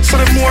say. So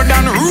they more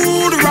than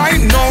rude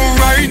right now,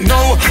 right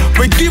now.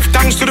 We give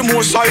thanks to the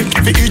Most High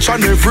for each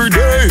and every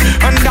day.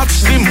 And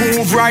that's the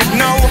move right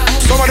now.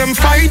 Some of them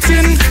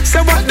fighting,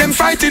 say what them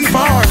fighting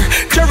for.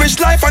 Cherish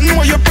life and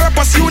know your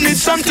purpose, you need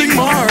something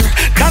more.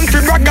 Than fi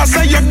bragga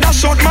say you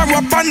dash out my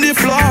up on the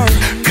floor.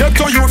 Get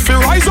to youth fi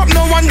rise up,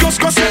 no one just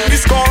go set the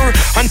score.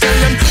 And tell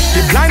them,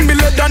 the blind be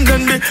led and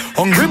then the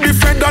hungry be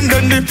fed and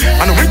then the.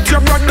 And with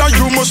your brother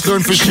you must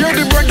learn to share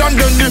the bread and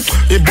then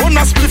the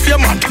bonus spliff your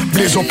man,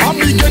 blaze up a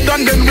big head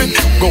and then we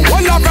go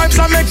all our vibes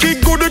and make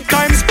it good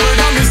times spread.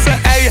 And me say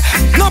hey,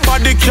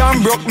 nobody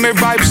can broke me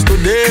vibes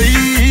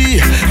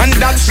today. And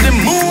that's the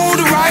mood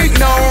right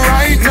now,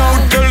 right now.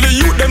 Tell the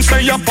youth them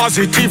say your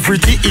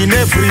positivity in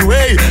every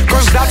way.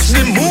 Cause that's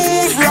the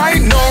move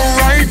right now,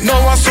 right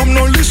now. And some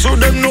no listen,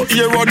 them no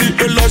hear what the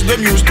elders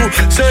them used to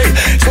say.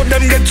 So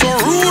them get so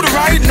rude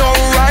right now,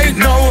 right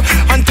now.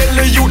 And tell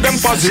the youth them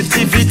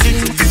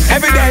positivity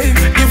every day,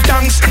 give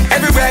thanks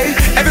every way,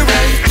 every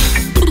way.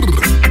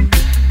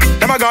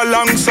 Them a go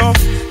long so.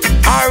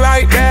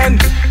 Alright then,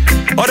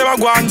 oh them a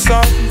go on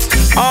so.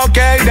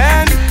 Okay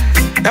then,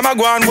 them a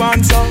go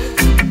on so.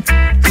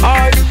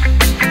 Aye,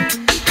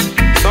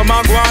 some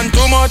a go on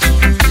too much,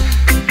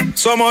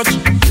 so much.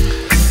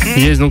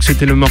 Yes, donc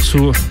c'était le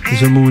morceau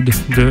The Mood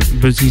de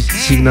Buzzy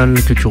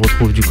Signal que tu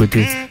retrouves du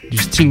côté du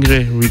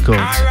Stingray Records.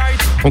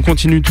 On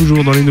continue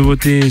toujours dans les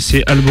nouveautés,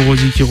 c'est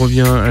Alborosi qui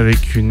revient avec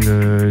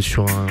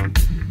sur une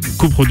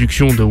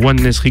coproduction de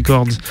Oneness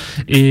Records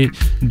et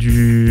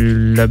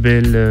du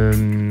label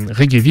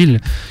Reggaeville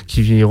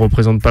qui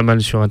représente pas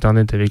mal sur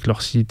internet avec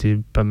leur site et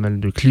pas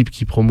mal de clips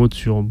qui promotent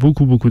sur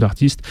beaucoup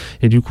d'artistes.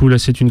 Et du coup là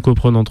c'est une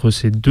coprod entre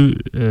ces deux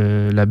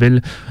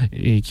labels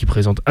et qui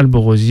présente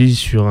Alborosi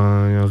sur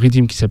un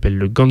rhythm qui s'appelle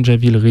le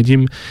Ganjaville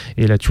Rhythm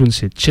et la tune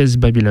c'est Chase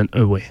Babylon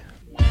Away.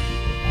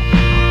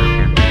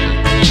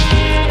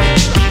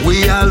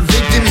 We are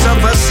victims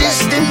of a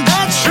system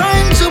that's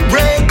trying to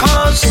break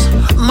us,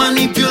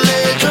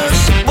 manipulate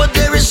us, but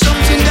there is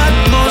something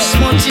that must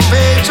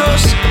motivate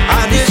us.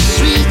 Are the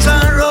sweet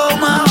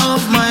aroma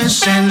of my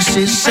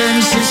senses,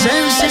 senses,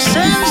 senses,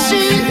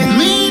 senses.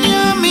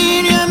 Minya,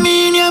 minya,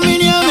 minya,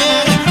 minya,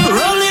 me.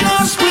 Rolling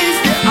on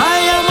spliff, the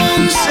I am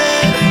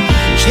unsaid.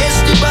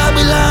 Chase the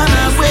Babylon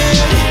away.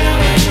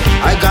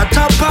 I got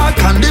a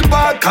park on the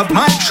back of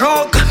my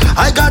truck.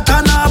 I got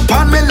an app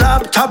on my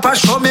laptop, I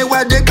show me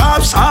where the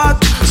cops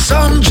at.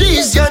 Some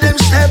G's, yeah, them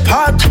step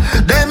hot.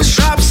 Them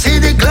straps, see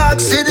the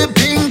Glock, see the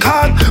pink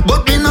heart.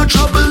 But me no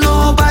trouble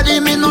nobody,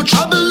 me no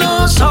trouble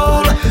no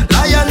soul.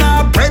 Lion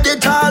or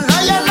predator,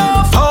 lion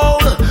or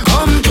foul.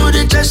 Come to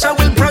the test, I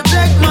will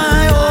protect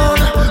my own.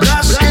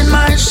 Blasting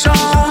my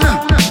sound.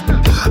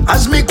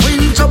 As me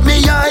quint up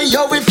me eye,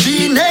 yo, we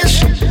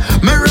finish.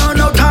 Me run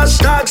out of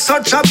stock,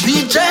 such a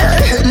PJ.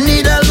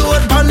 Need a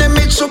load on the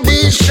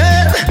Mitsubishi.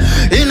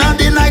 Inna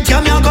the night, yeah,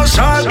 me a go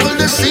circle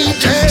the city.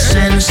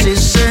 Sensi,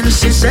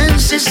 sensi,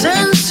 sensi,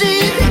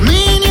 sensi.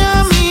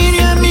 Minya,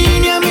 minya,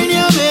 minya,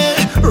 minya, me.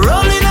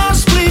 Rolling on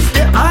spliff,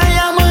 the I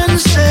am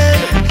unsaid.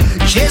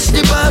 Chase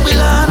the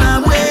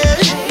Babylon away.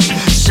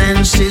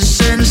 Sensi,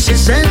 sensi,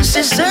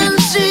 sensi,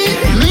 sensi.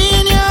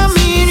 Minya,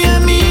 minya,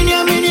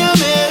 minya, minya,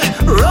 me.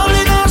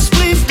 Rolling on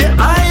spliff, the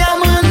I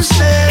am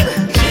unsaid.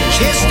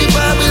 Chase the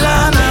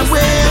Babylon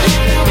away.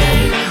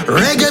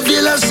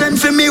 Reggaeville sent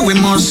for me, we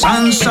must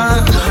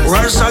answer.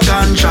 Rasa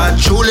ganja,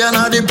 Julian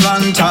are the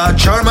planter.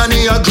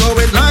 Germany a grow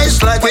it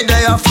nice like we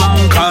they are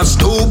flankers.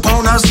 2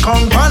 pounders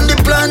skunk on the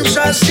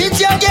plancha.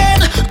 City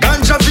again,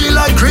 ganja feel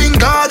like green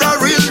card a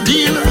real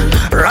deal.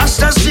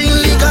 Rasta sing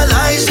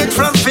legalize it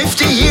from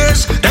 50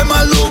 years. Them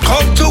a look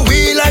up to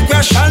we like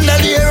we're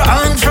chandelier.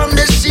 Hang from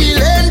the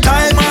ceiling,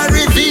 time I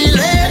reveal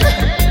it.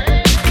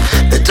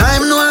 The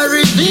time no I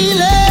reveal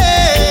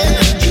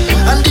it.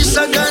 And this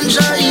a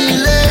ganja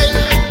healing.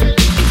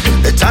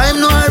 The time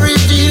no I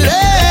reveal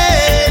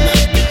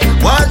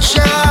it. Watch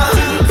out.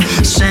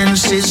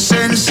 Sensi,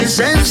 sensi,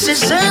 sensi,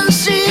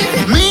 sensi.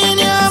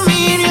 Minya,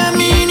 minya,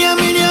 minya,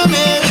 minya,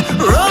 me.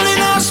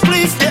 Rolling on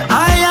spliff, the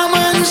I am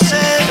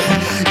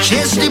unsaid.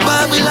 Chase the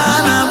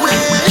Babylon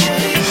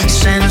away.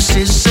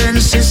 Sensi,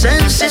 sensi,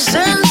 sensi,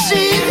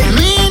 sensi.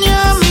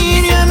 Minya,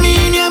 minya,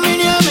 minya,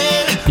 minya,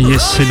 me.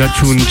 Yes, c'est la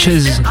tune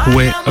Chase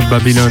Way of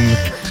Babylon.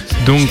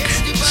 Donc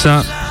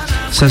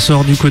ça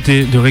sort du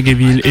côté de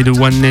Reggaeville et de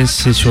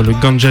Oneness, c'est sur le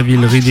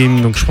Ganjaville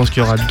Rhythm, donc je pense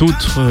qu'il y aura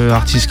d'autres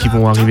artistes qui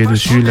vont arriver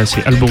dessus. Là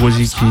c'est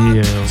Alborosi qui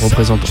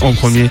représente en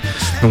premier,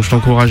 donc je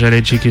t'encourage à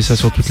aller checker ça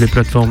sur toutes les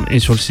plateformes et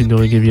sur le site de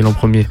Reggaeville en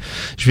premier.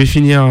 Je vais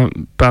finir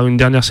par une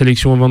dernière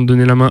sélection avant de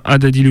donner la main à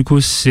Daddy Lucas,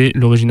 c'est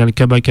l'original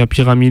Kabaka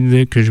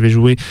Pyramide que je vais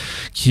jouer,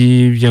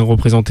 qui vient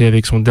représenter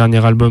avec son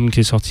dernier album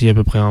qui est sorti il y a à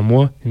peu près un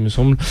mois il me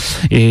semble,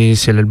 et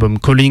c'est l'album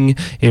Calling,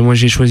 et moi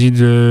j'ai choisi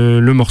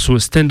le morceau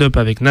Stand Up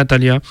avec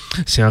Natalia.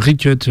 C'est un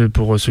recut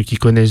pour ceux qui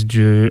connaissent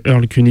du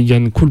Earl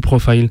Cunningham Cool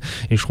Profile,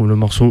 et je trouve le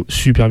morceau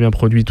super bien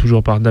produit,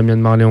 toujours par Damian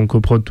Marley en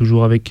coprod,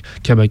 toujours avec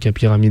Kabaka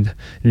Pyramide.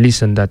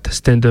 Listen that,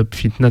 Stand Up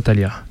feat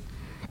Natalia.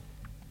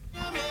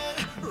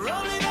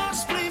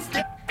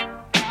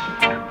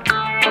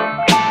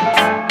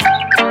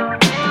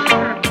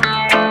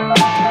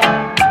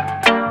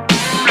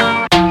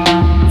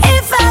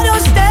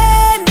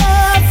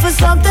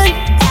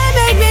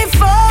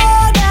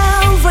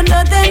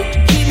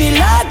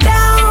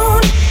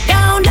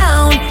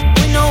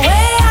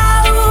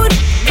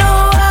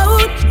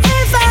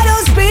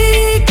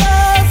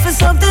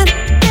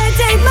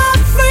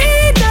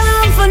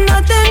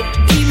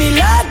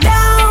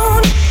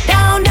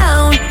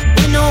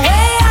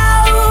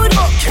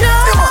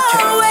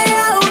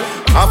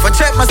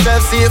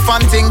 See if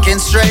I'm thinking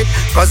straight,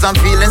 cause I'm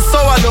feeling so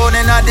alone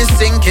in this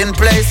sinking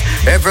place.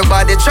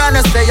 Everybody trying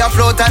to stay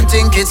afloat and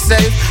think it's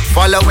safe,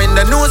 following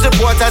the news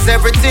reporters,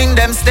 everything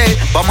them state.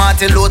 But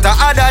Martin Luther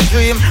had a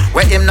dream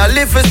where him not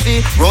live for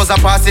see. Rosa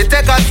Parks take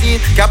a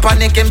seat,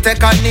 Kaepernick him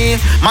take a knee.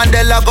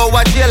 Mandela go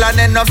a jail and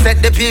enough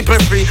set the people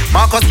free.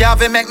 Marcus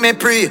Garvey make me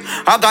pray,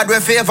 a God will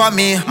favor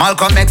me.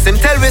 Malcolm X him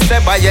tell we say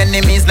by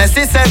any means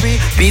necessary.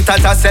 Peter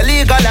Tassel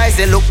legalize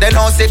it, look they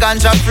know say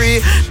ganja free.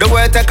 The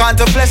word take on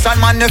to flesh and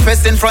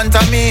manifest in front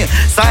of me,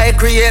 so I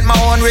create my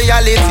own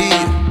reality.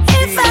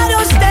 If I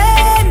don't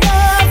stand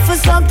up for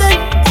something,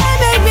 they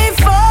make me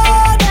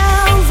fall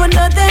down for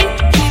nothing.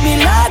 Keep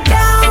me locked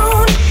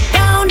down,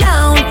 down,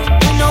 down,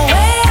 with no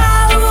way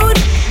out,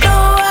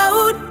 no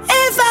out.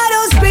 If I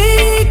don't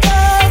speak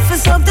up for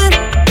something,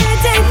 they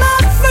take my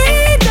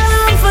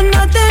freedom for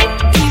nothing.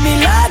 Keep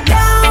me locked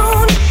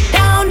down,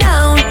 down,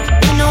 down,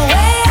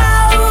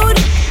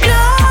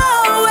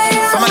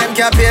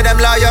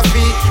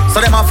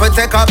 so them have to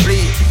take a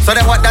plea. So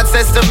then what that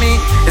says to me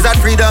is that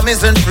freedom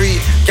isn't free.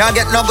 Can't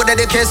get no good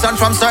education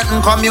from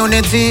certain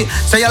community.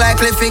 So you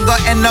likely figure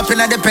end up in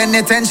a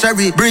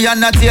penitentiary.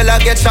 Breonna Taylor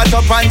get shot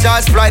up and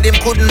George Floyd him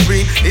couldn't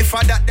breathe.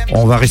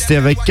 On va rester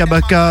avec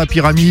Kabaka,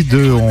 Pyramide.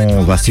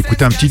 On va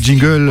s'écouter un petit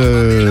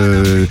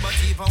jingle.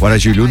 Voilà,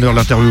 j'ai eu l'honneur de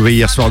l'interviewer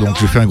hier soir, donc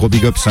je lui fais un gros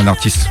big up. C'est un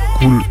artiste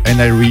cool,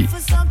 NRE,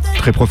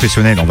 très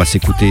professionnel. On va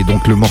s'écouter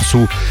donc le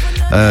morceau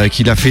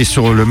qu'il a fait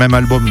sur le même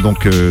album donc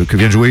que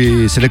vient de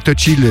jouer Selected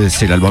Chill.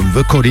 C'est l'album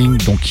The Calling,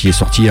 donc qui est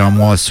sorti il y a un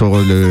mois sur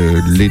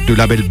les deux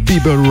labels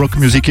Bieber Rock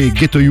Music et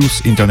Ghetto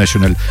Youth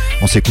International.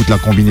 On s'écoute la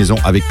combinaison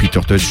avec Peter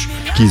Tosh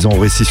qu'ils ont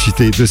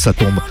ressuscité de sa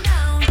tombe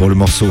pour le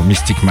morceau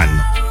Mystic Man.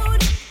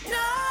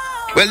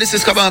 Well, this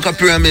is Kabaka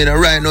Pyramid, and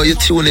right now you're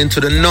tuning into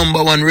the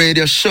 #1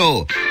 radio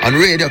show on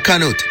Radio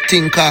Canut,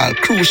 thing called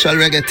Crucial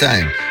Reggae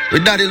Time,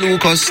 with Daddy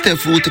Lucas,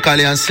 Steph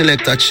Ruticali, and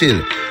Selector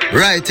Chill.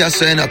 Right here,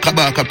 so you know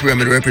Kabaka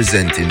Pyramid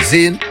representing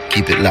Zane,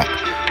 keep it locked.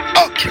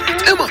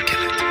 Accurate,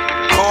 immaculate.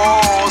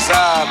 Cause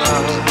I'm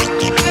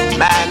a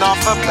man of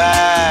the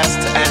past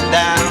and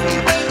down,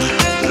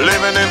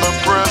 living in the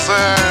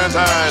present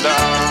and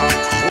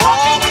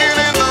walking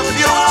in the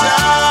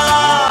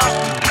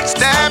future,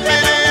 stepping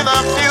in the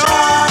future.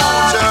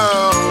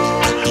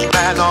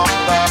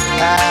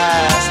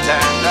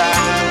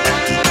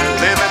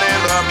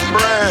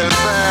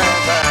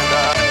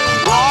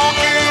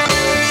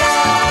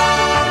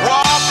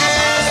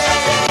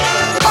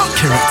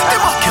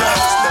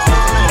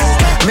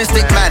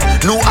 Mystic Man,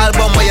 new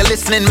album where you're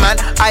listening, man.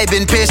 I've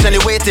been patiently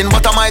waiting,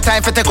 but on my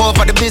time for take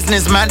over the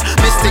business, man.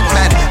 Mystic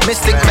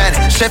Man,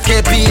 Chef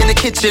KP in the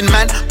kitchen,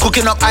 man.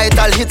 Cooking up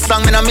idol hit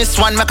song, man, I miss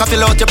one, make I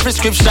fill out your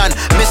prescription.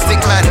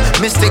 Mystic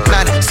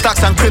Man,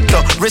 stocks and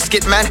crypto, risk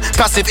it, man.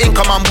 Passive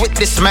income, I'm with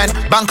this, man.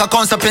 Bank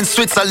accounts up in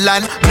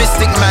Switzerland.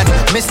 Mystic Man,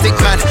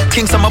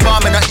 King Summer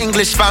Bomb in an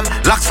English fam.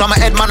 Locks on my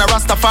head, man, a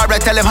Rastafari,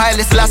 tell him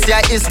Haile Selassie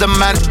is the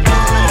man.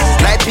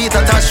 Like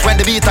Peter Tosh when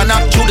the beat a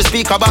knock through the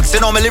speaker box. You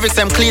know my lyrics,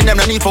 them clean, them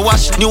no need for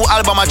wash. New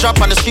album I drop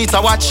on the streets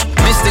I watch.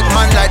 Mystic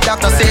Man like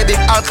Dr. Sabi.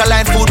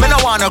 Alkaline food, me no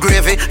want no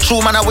gravy.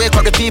 True man I wake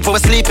up the people who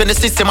sleep in the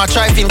system. I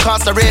try to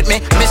incarcerate me.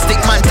 Mystic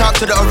Man talk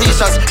to the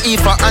Orishas. E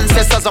for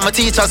ancestors and my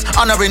teachers.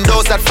 Honoring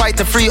those that fight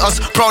to free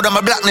us. Proud of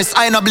my blackness,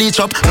 I no bleach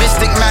up.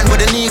 Mystic Man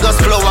with the Negus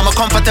flow. I'm a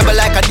comfortable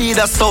like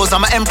Adidas toes.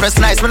 I'm a empress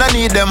nice, when I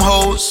need them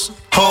hoes.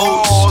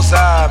 Cause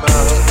I'm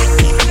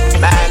a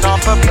man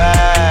of the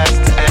past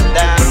and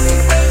down,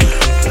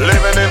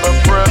 living in the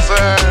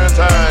present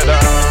and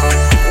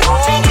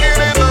walking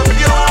in the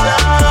future,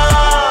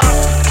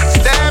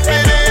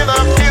 stepping in the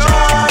future,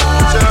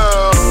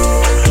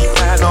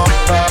 man of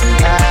the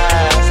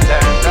past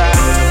and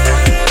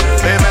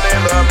living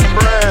in the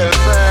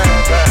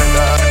present and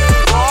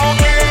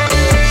walking.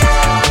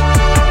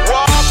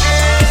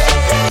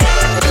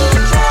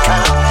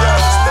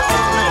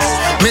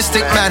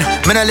 Mystic Man,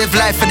 me no live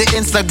life for the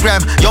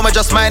Instagram. Yo, me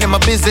just minding my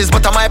business,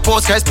 but on my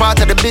post, guys, part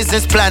of the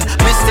business plan.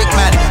 Mystic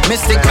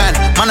Man,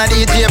 man a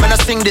DJ, man a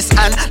sing this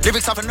and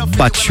lyrics have enough.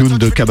 Pas tune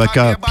de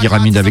Kabaka,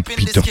 Pyramide avec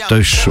Peter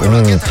Tosh.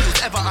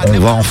 On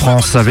va en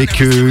France avec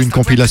une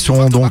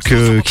compilation donc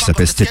qui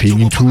s'appelle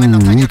Stepping Into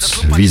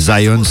Roots with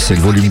Zion, c'est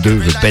le volume 2,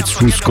 The Beds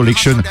Roots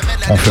Collection.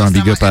 On fait un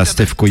big up à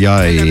Steph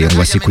Koya et on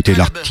va s'écouter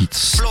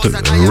l'artiste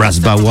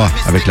Rasbawa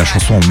avec la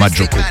chanson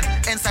Majoko.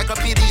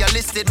 Encyclopedia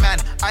listed man,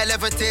 I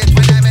levitate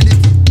when I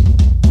meditate.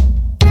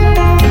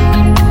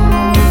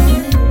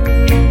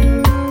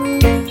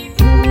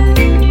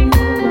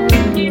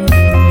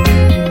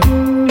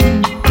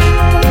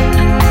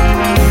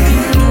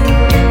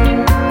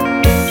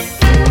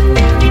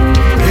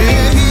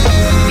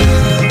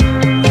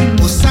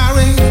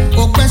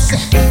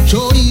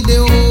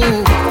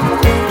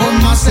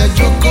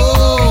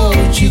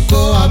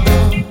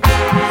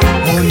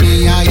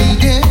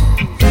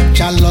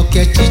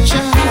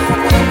 Chicha,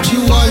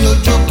 chiwa yo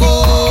joko,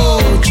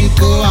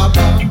 chiko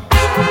aba.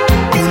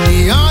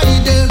 Uni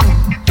aide,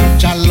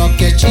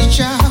 chaloke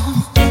chicha,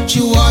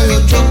 chiwa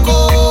yo joko,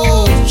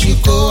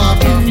 chiko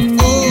aba.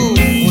 Oh,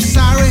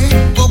 usare,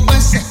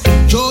 obese,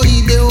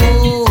 joide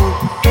o,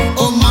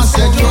 o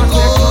mase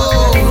joko,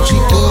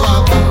 chiko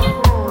aba.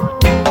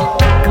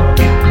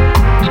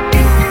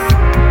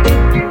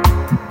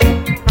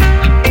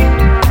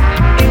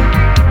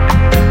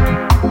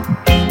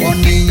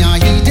 Uni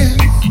aide,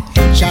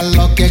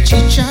 chaloke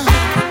chicha,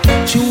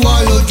 chiwa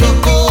yo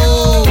joko,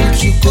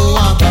 chiko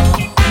aba.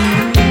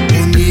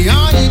 Uni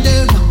aide,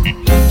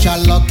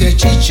 chaloke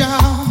chicha,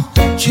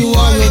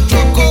 chiwa yo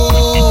joko,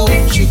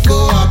 chiko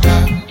aba.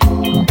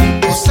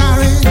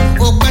 Osare,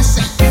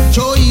 obese,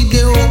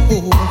 joide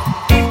o,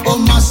 o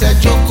mase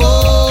joko,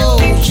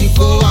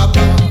 chiko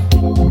aba.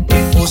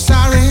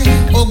 Osare,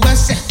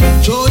 obese,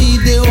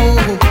 joide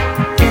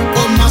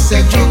o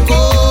mase joko,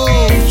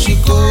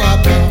 chiko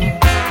aba.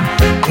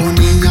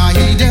 Uni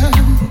aide,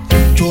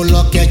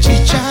 choloke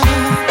chicha,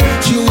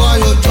 chiwa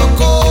yo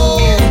joko,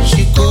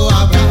 chiko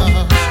aba.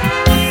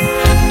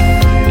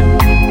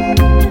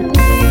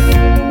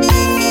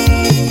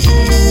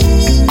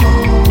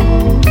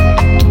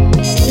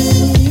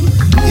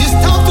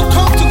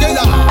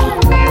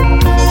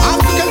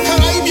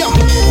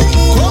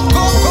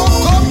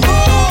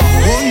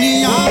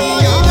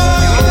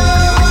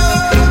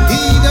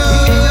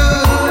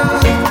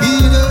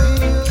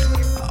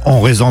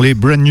 présent les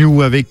Brand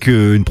New avec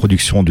une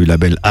production du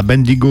label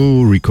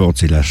Abendigo Records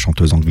et la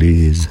chanteuse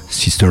anglaise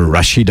Sister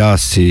Rashida,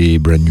 c'est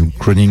Brand New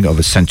Crowning of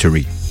a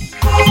Century.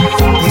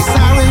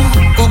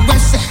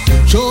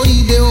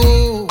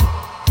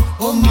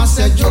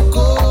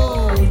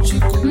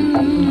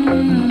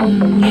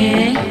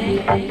 Yeah.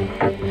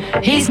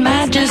 His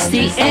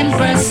Majesty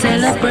Emperor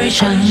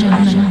celebration.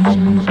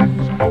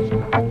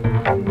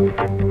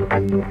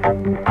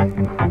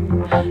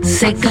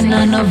 2nd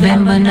of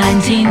November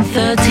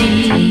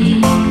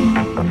 1930,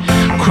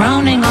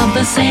 crowning of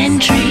the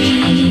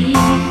century,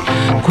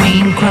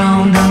 Queen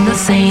crowned on the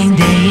same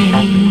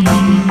day,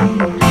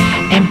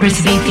 Empress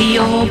of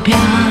Ethiopia,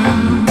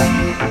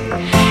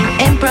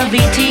 Emperor of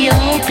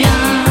Ethiopia,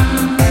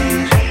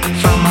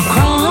 from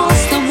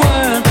across the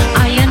world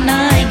I and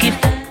I give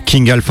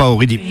King Alpha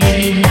already.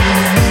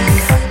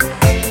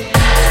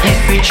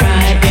 Every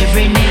tribe,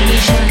 every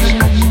nation,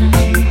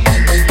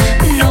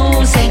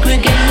 no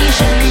segregation.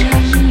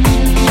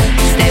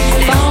 Step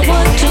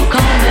forward to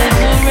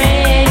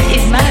commemorate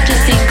His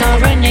Majesty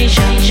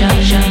coronation.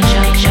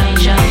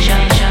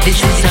 This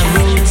is a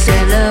rude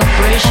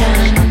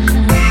celebration,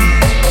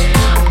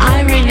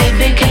 Irene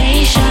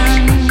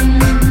vacation.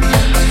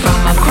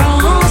 From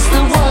across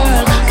the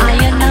world, I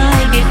and I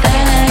give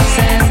thanks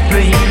and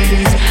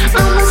praise.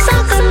 I'm a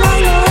sucker,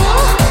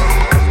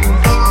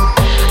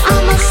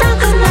 I'm a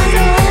sucker,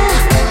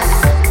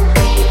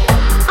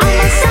 I'm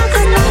a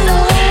sucker,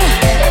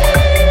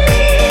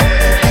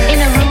 in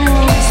a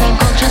roots and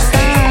culture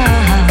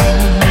style,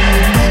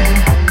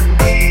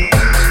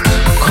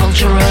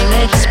 cultural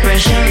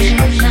expression,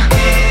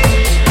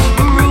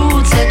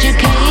 roots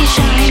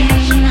education,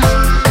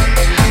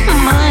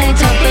 might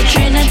of the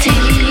Trinity,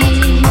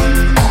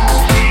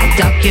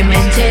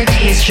 documented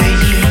history,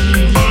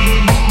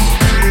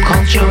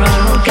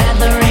 cultural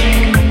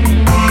gathering.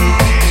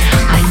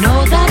 I know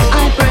that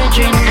our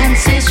brethren and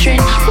sistren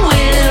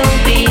will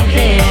be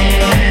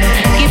there,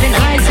 giving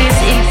Isis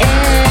in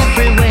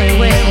every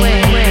way.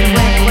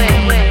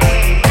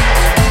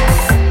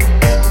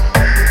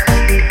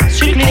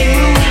 Strictly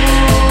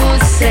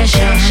roots session.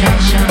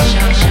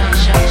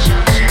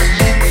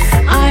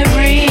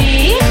 Irene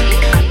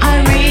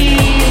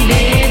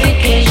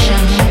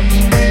dedication.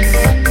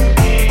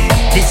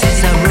 This is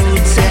a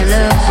root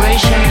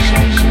celebration,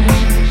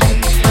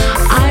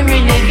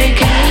 Irene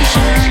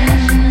vacation.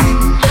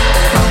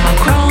 From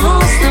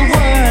across the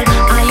world,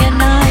 I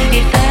and I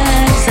give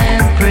thanks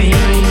and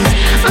praise.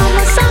 I'm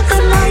a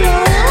sucker,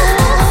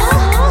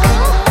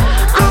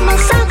 I'm a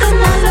sucker,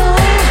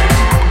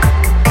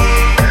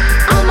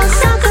 I'm a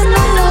sucker,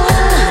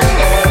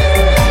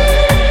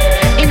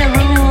 in a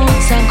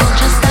roots and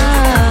culture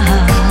style.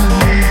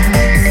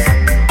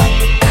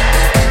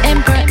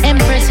 Emperor,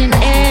 empress in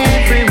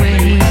every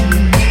way.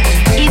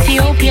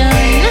 Ethiopian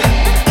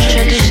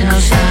traditional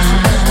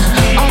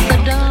style of the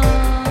dawn.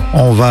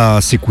 On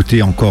va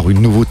s'écouter encore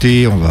une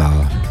nouveauté, on va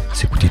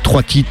s'écouter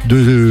 3 titres de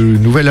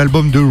nouvel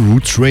album de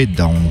Roots Red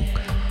en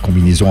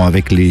combinaison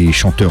avec les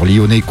chanteurs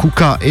lyonnais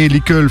Kuka et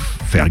Lickle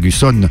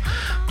Ferguson.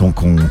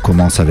 Donc on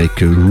commence avec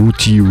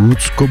Rooty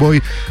Roots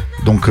Cowboy.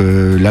 Donc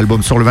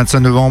l'album sort le 25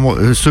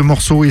 novembre. Ce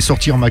morceau est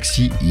sorti en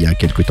maxi il y a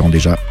quelques temps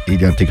déjà et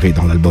il est intégré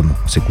dans l'album.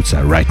 On s'écoute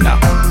ça right now.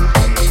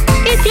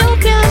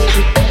 Ethiopian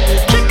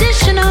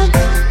traditional.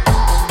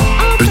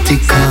 Pretty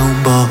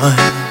cowboy,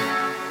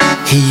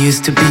 he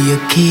used to be a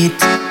kid,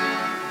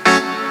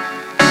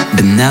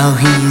 but now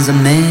he's a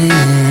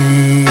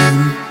man.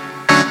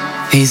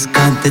 He's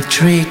got the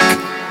trick.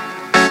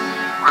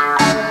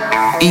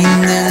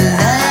 In the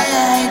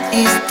light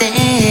he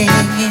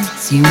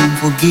stands, you won't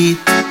forget.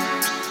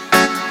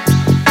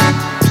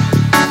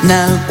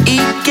 Now he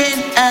can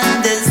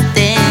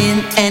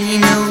understand and he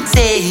knows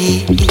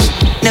it,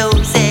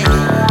 knows it.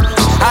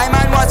 I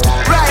man was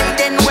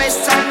riding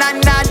west on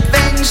an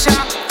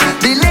adventure.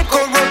 The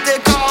liquor road the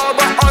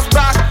cowboy us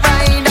back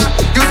rider,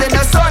 using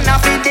the sun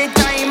off in the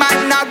time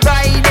and a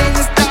guiding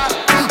star.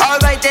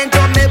 Alright then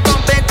to me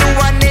bump into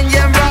an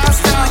Indian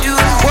rasta.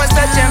 Was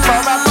searching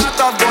for a pot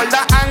of gold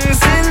and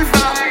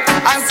silver,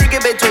 and stick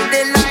it between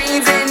the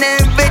lines in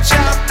every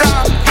chapter.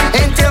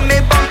 Until me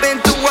bump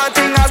into a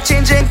thing as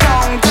changing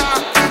counter.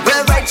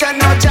 Well right you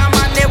know jam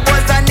and it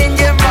was an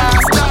Indian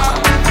rasta.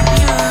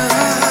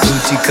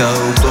 Pretty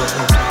cowboy,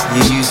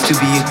 you used to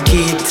be a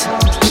kid,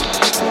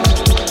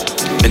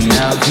 but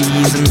now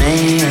he's a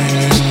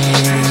man.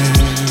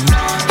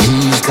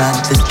 He's got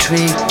the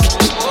trick.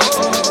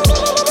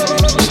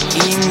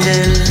 In the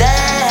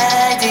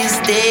light he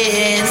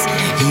stands,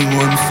 he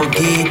won't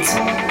forget.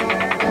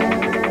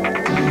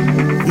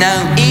 Now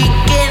he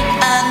can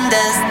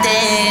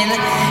understand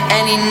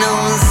and he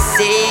knows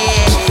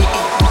it.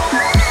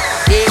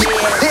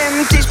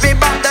 Him teach me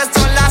about the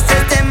solar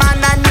system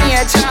and the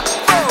nature,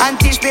 and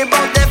teach me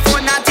about the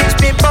fauna, teach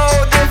me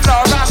about the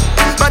flora.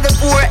 But the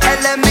 4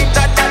 elements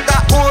that the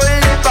holy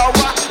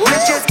power,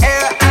 which is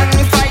air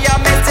and fire,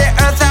 makes the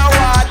earth and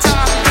water.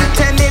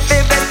 Tell me if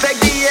you respect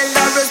the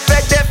elder,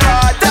 respect the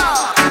father.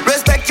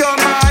 Respect your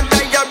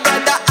mother, your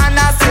brother and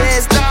a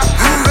sister.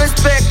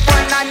 Respect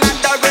one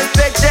another,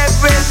 respect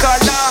every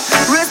color.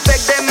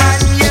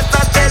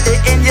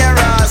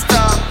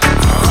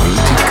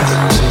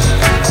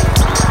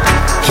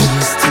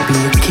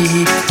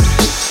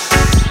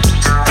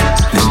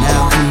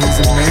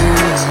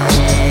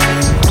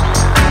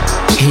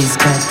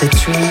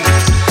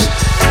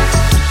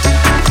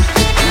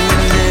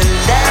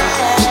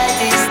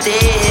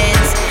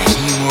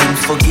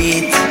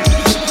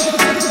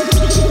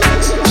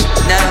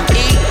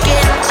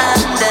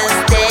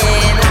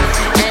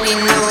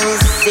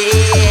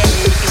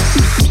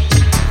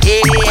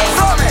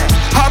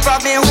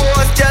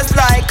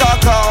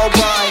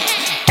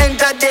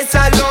 this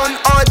alone,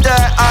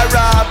 other a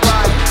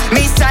rapper.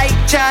 Me sight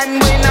can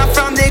winner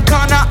from the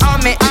corner of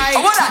me eye.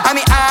 And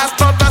me ass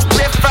pop a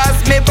spliff as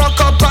me buck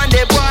up on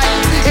the boy.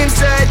 Him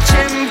search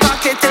him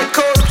pocket, take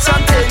out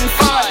something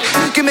fun.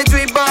 Give me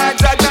 3 bars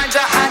of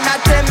ganja and I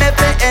tell me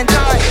to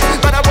enjoy.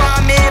 But I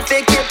want me to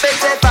keep it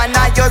safe and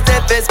not just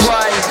if it's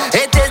spoil.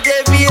 It is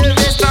the real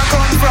risk that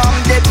come from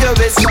the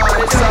purest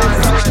soil.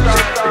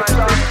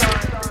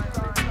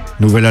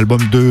 Nouvel album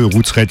de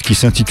Roots Red qui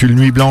s'intitule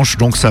Nuit Blanche,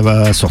 donc ça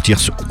va sortir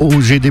sur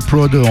OGD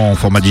Prod en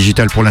format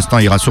digital pour l'instant.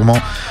 Il y aura sûrement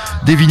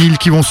des vinyles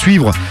qui vont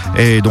suivre.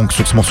 Et donc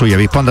sur ce morceau il y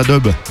avait Panda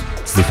Dub,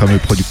 les fameux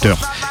producteurs,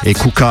 et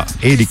Kuka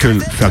et Little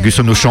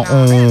Ferguson au chant.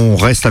 On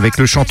reste avec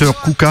le chanteur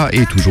Kuka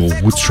et toujours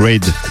Roots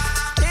Red.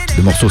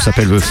 Le morceau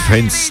s'appelle The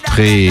Fence,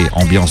 très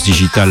ambiance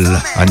digitale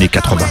années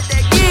 80.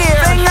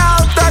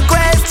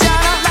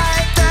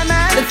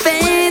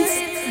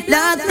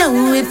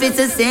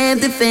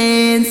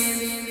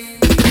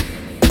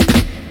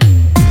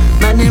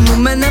 Man and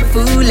woman are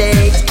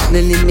foolish, no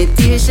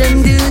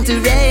limitation due to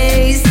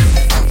race.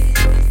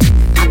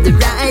 Have the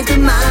right to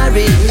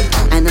marry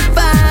and I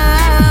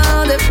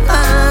found a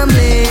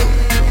family.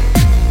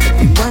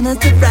 Everyone has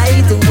the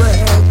right to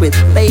work with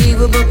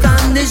favorable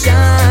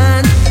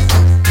conditions.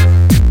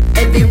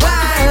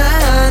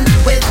 Everyone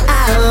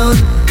without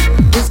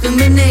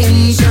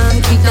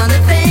discrimination. Kick down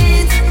the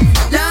fence,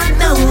 Lord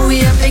no,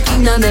 we are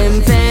picking down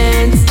them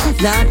fence.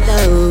 Lord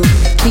no,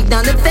 kick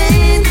down the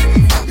fence.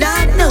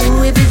 Lord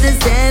know if it's a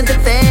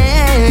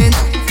self-defense.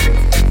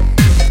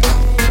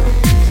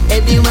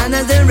 Everyone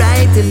has the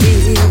right to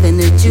live and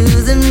to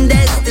choose them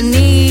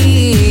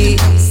destiny.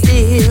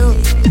 Still,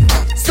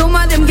 some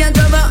of them can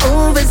cover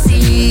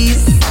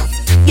overseas.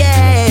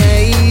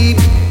 Yeah,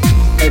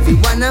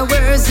 everyone a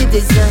world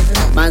citizen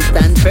must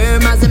stand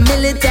firm as a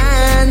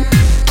militant.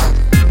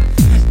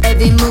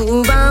 Every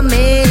move I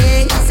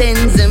make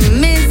sends a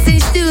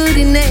message to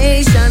the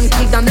nation.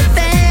 Click on the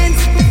fence.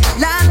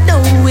 Lord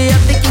know we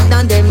have to kick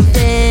down them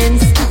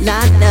fence.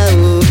 Lord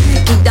know,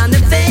 kick down the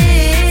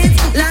fence.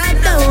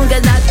 Lord know,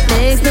 cause that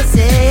makes no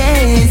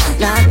sense.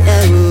 Lord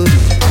know,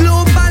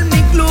 global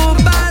me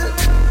global,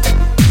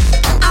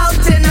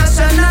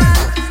 international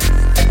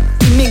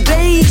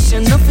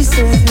immigration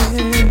officer.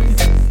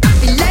 I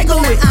feel like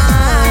going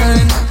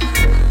on.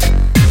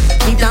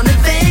 Kick down the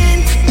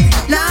fence.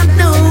 Lord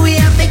know we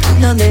have to kick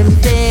down them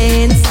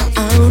fence.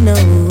 Oh no,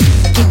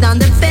 kick down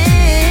the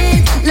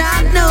fence.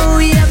 Lord know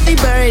we have to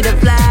bury the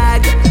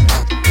flag.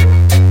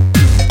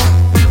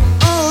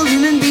 All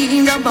human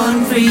beings are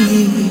born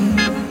free.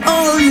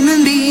 All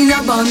human beings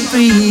are born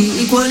free.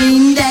 Equal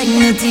in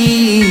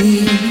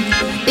dignity.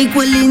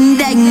 Equal in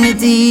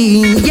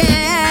dignity.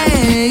 Yeah.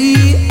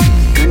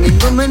 Men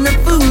and women are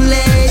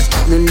foolish.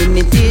 No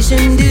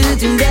limitation due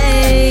to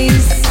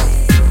race.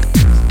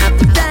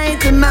 Appetite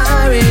to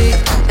marry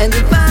and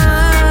to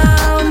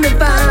found a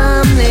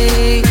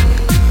family.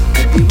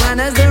 Everyone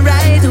has the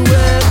right to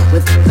work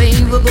with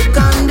favorable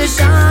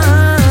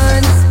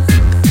conditions.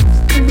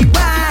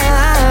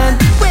 Everyone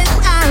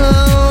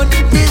without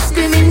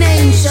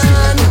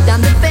discrimination. Kick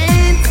down the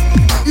fence.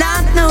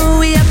 Lord know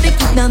we have to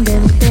kick down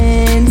them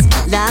fence.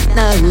 Lord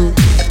know,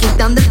 kick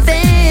down the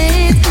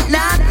fence.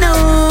 Lord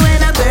know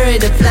when I bury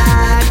the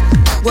flag.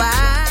 Why?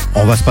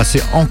 On va se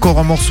passer encore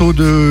un morceau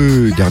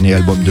de dernier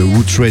album de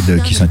Roots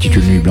Red qui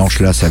s'intitule Nuit Blanche.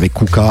 Là, c'est avec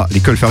Kuka,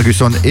 Little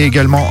Ferguson et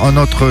également un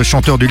autre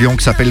chanteur du Lyon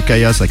qui s'appelle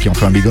Kayas, à qui on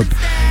fait un big up.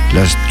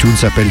 La tune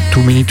s'appelle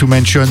Too Many to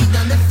Mention.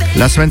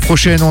 La semaine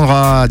prochaine, on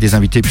aura des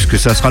invités puisque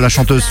ça sera la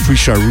chanteuse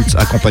Trisha Roots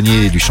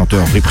accompagnée du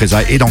chanteur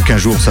Represa. Et dans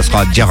 15 jours, ça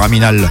sera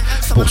Diaraminal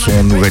pour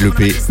son nouvel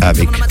EP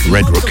avec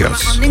Red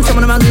Rockers.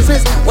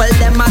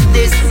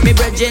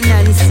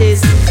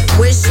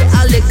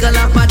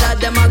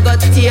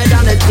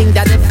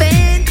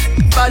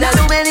 But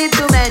too many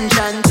to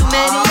mention, too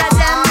many of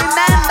them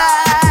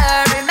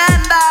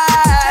remember,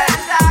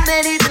 too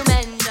many to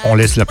mention. On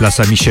laisse la place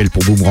à Michel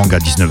pour Boomerang à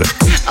 19h.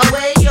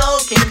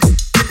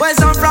 Well,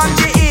 some from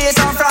the East,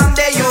 some from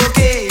the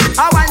UK.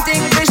 I want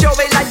thing to show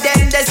it like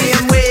them the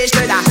same way.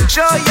 Should I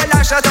show you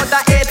love, shut out the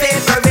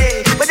AP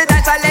parade? With the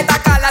dance I let the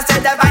color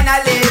say the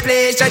finally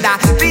play. Should I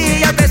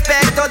pay your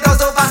respect to those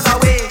who pass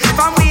away?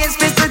 From Wayne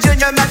Smith to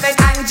Junior Melvin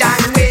and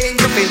John Wayne.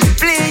 You feel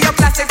play your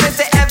classics and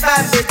say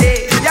every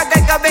day. You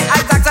get a bit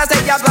I say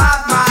you're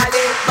Bob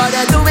Marley. But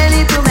too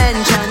many to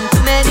mention,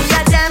 too many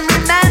of them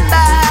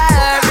remember.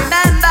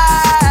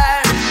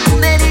 Too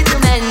many to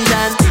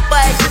mention,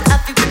 boy you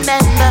have to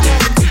remember.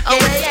 Oh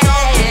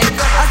yeah.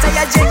 I say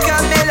you're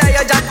Jacob Miller,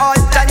 you're John Holt,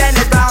 John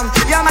Dennis Brown.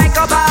 You're Mike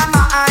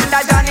Obama and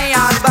Johnny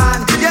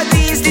Osborne. Your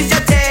Beasties,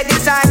 your Teddy,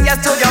 and your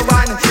Studio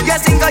One. Your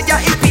single,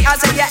 your EP, I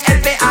say you're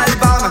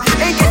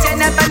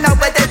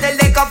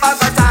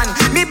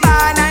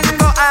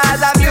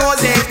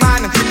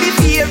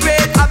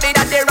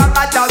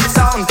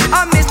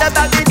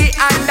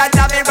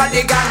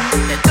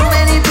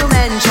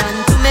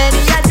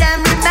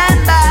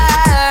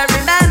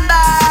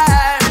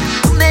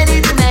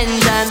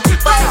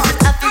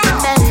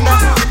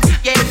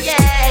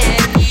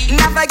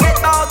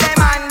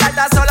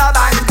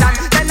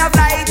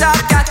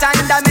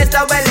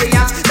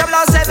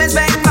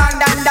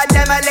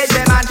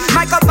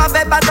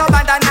fait pas top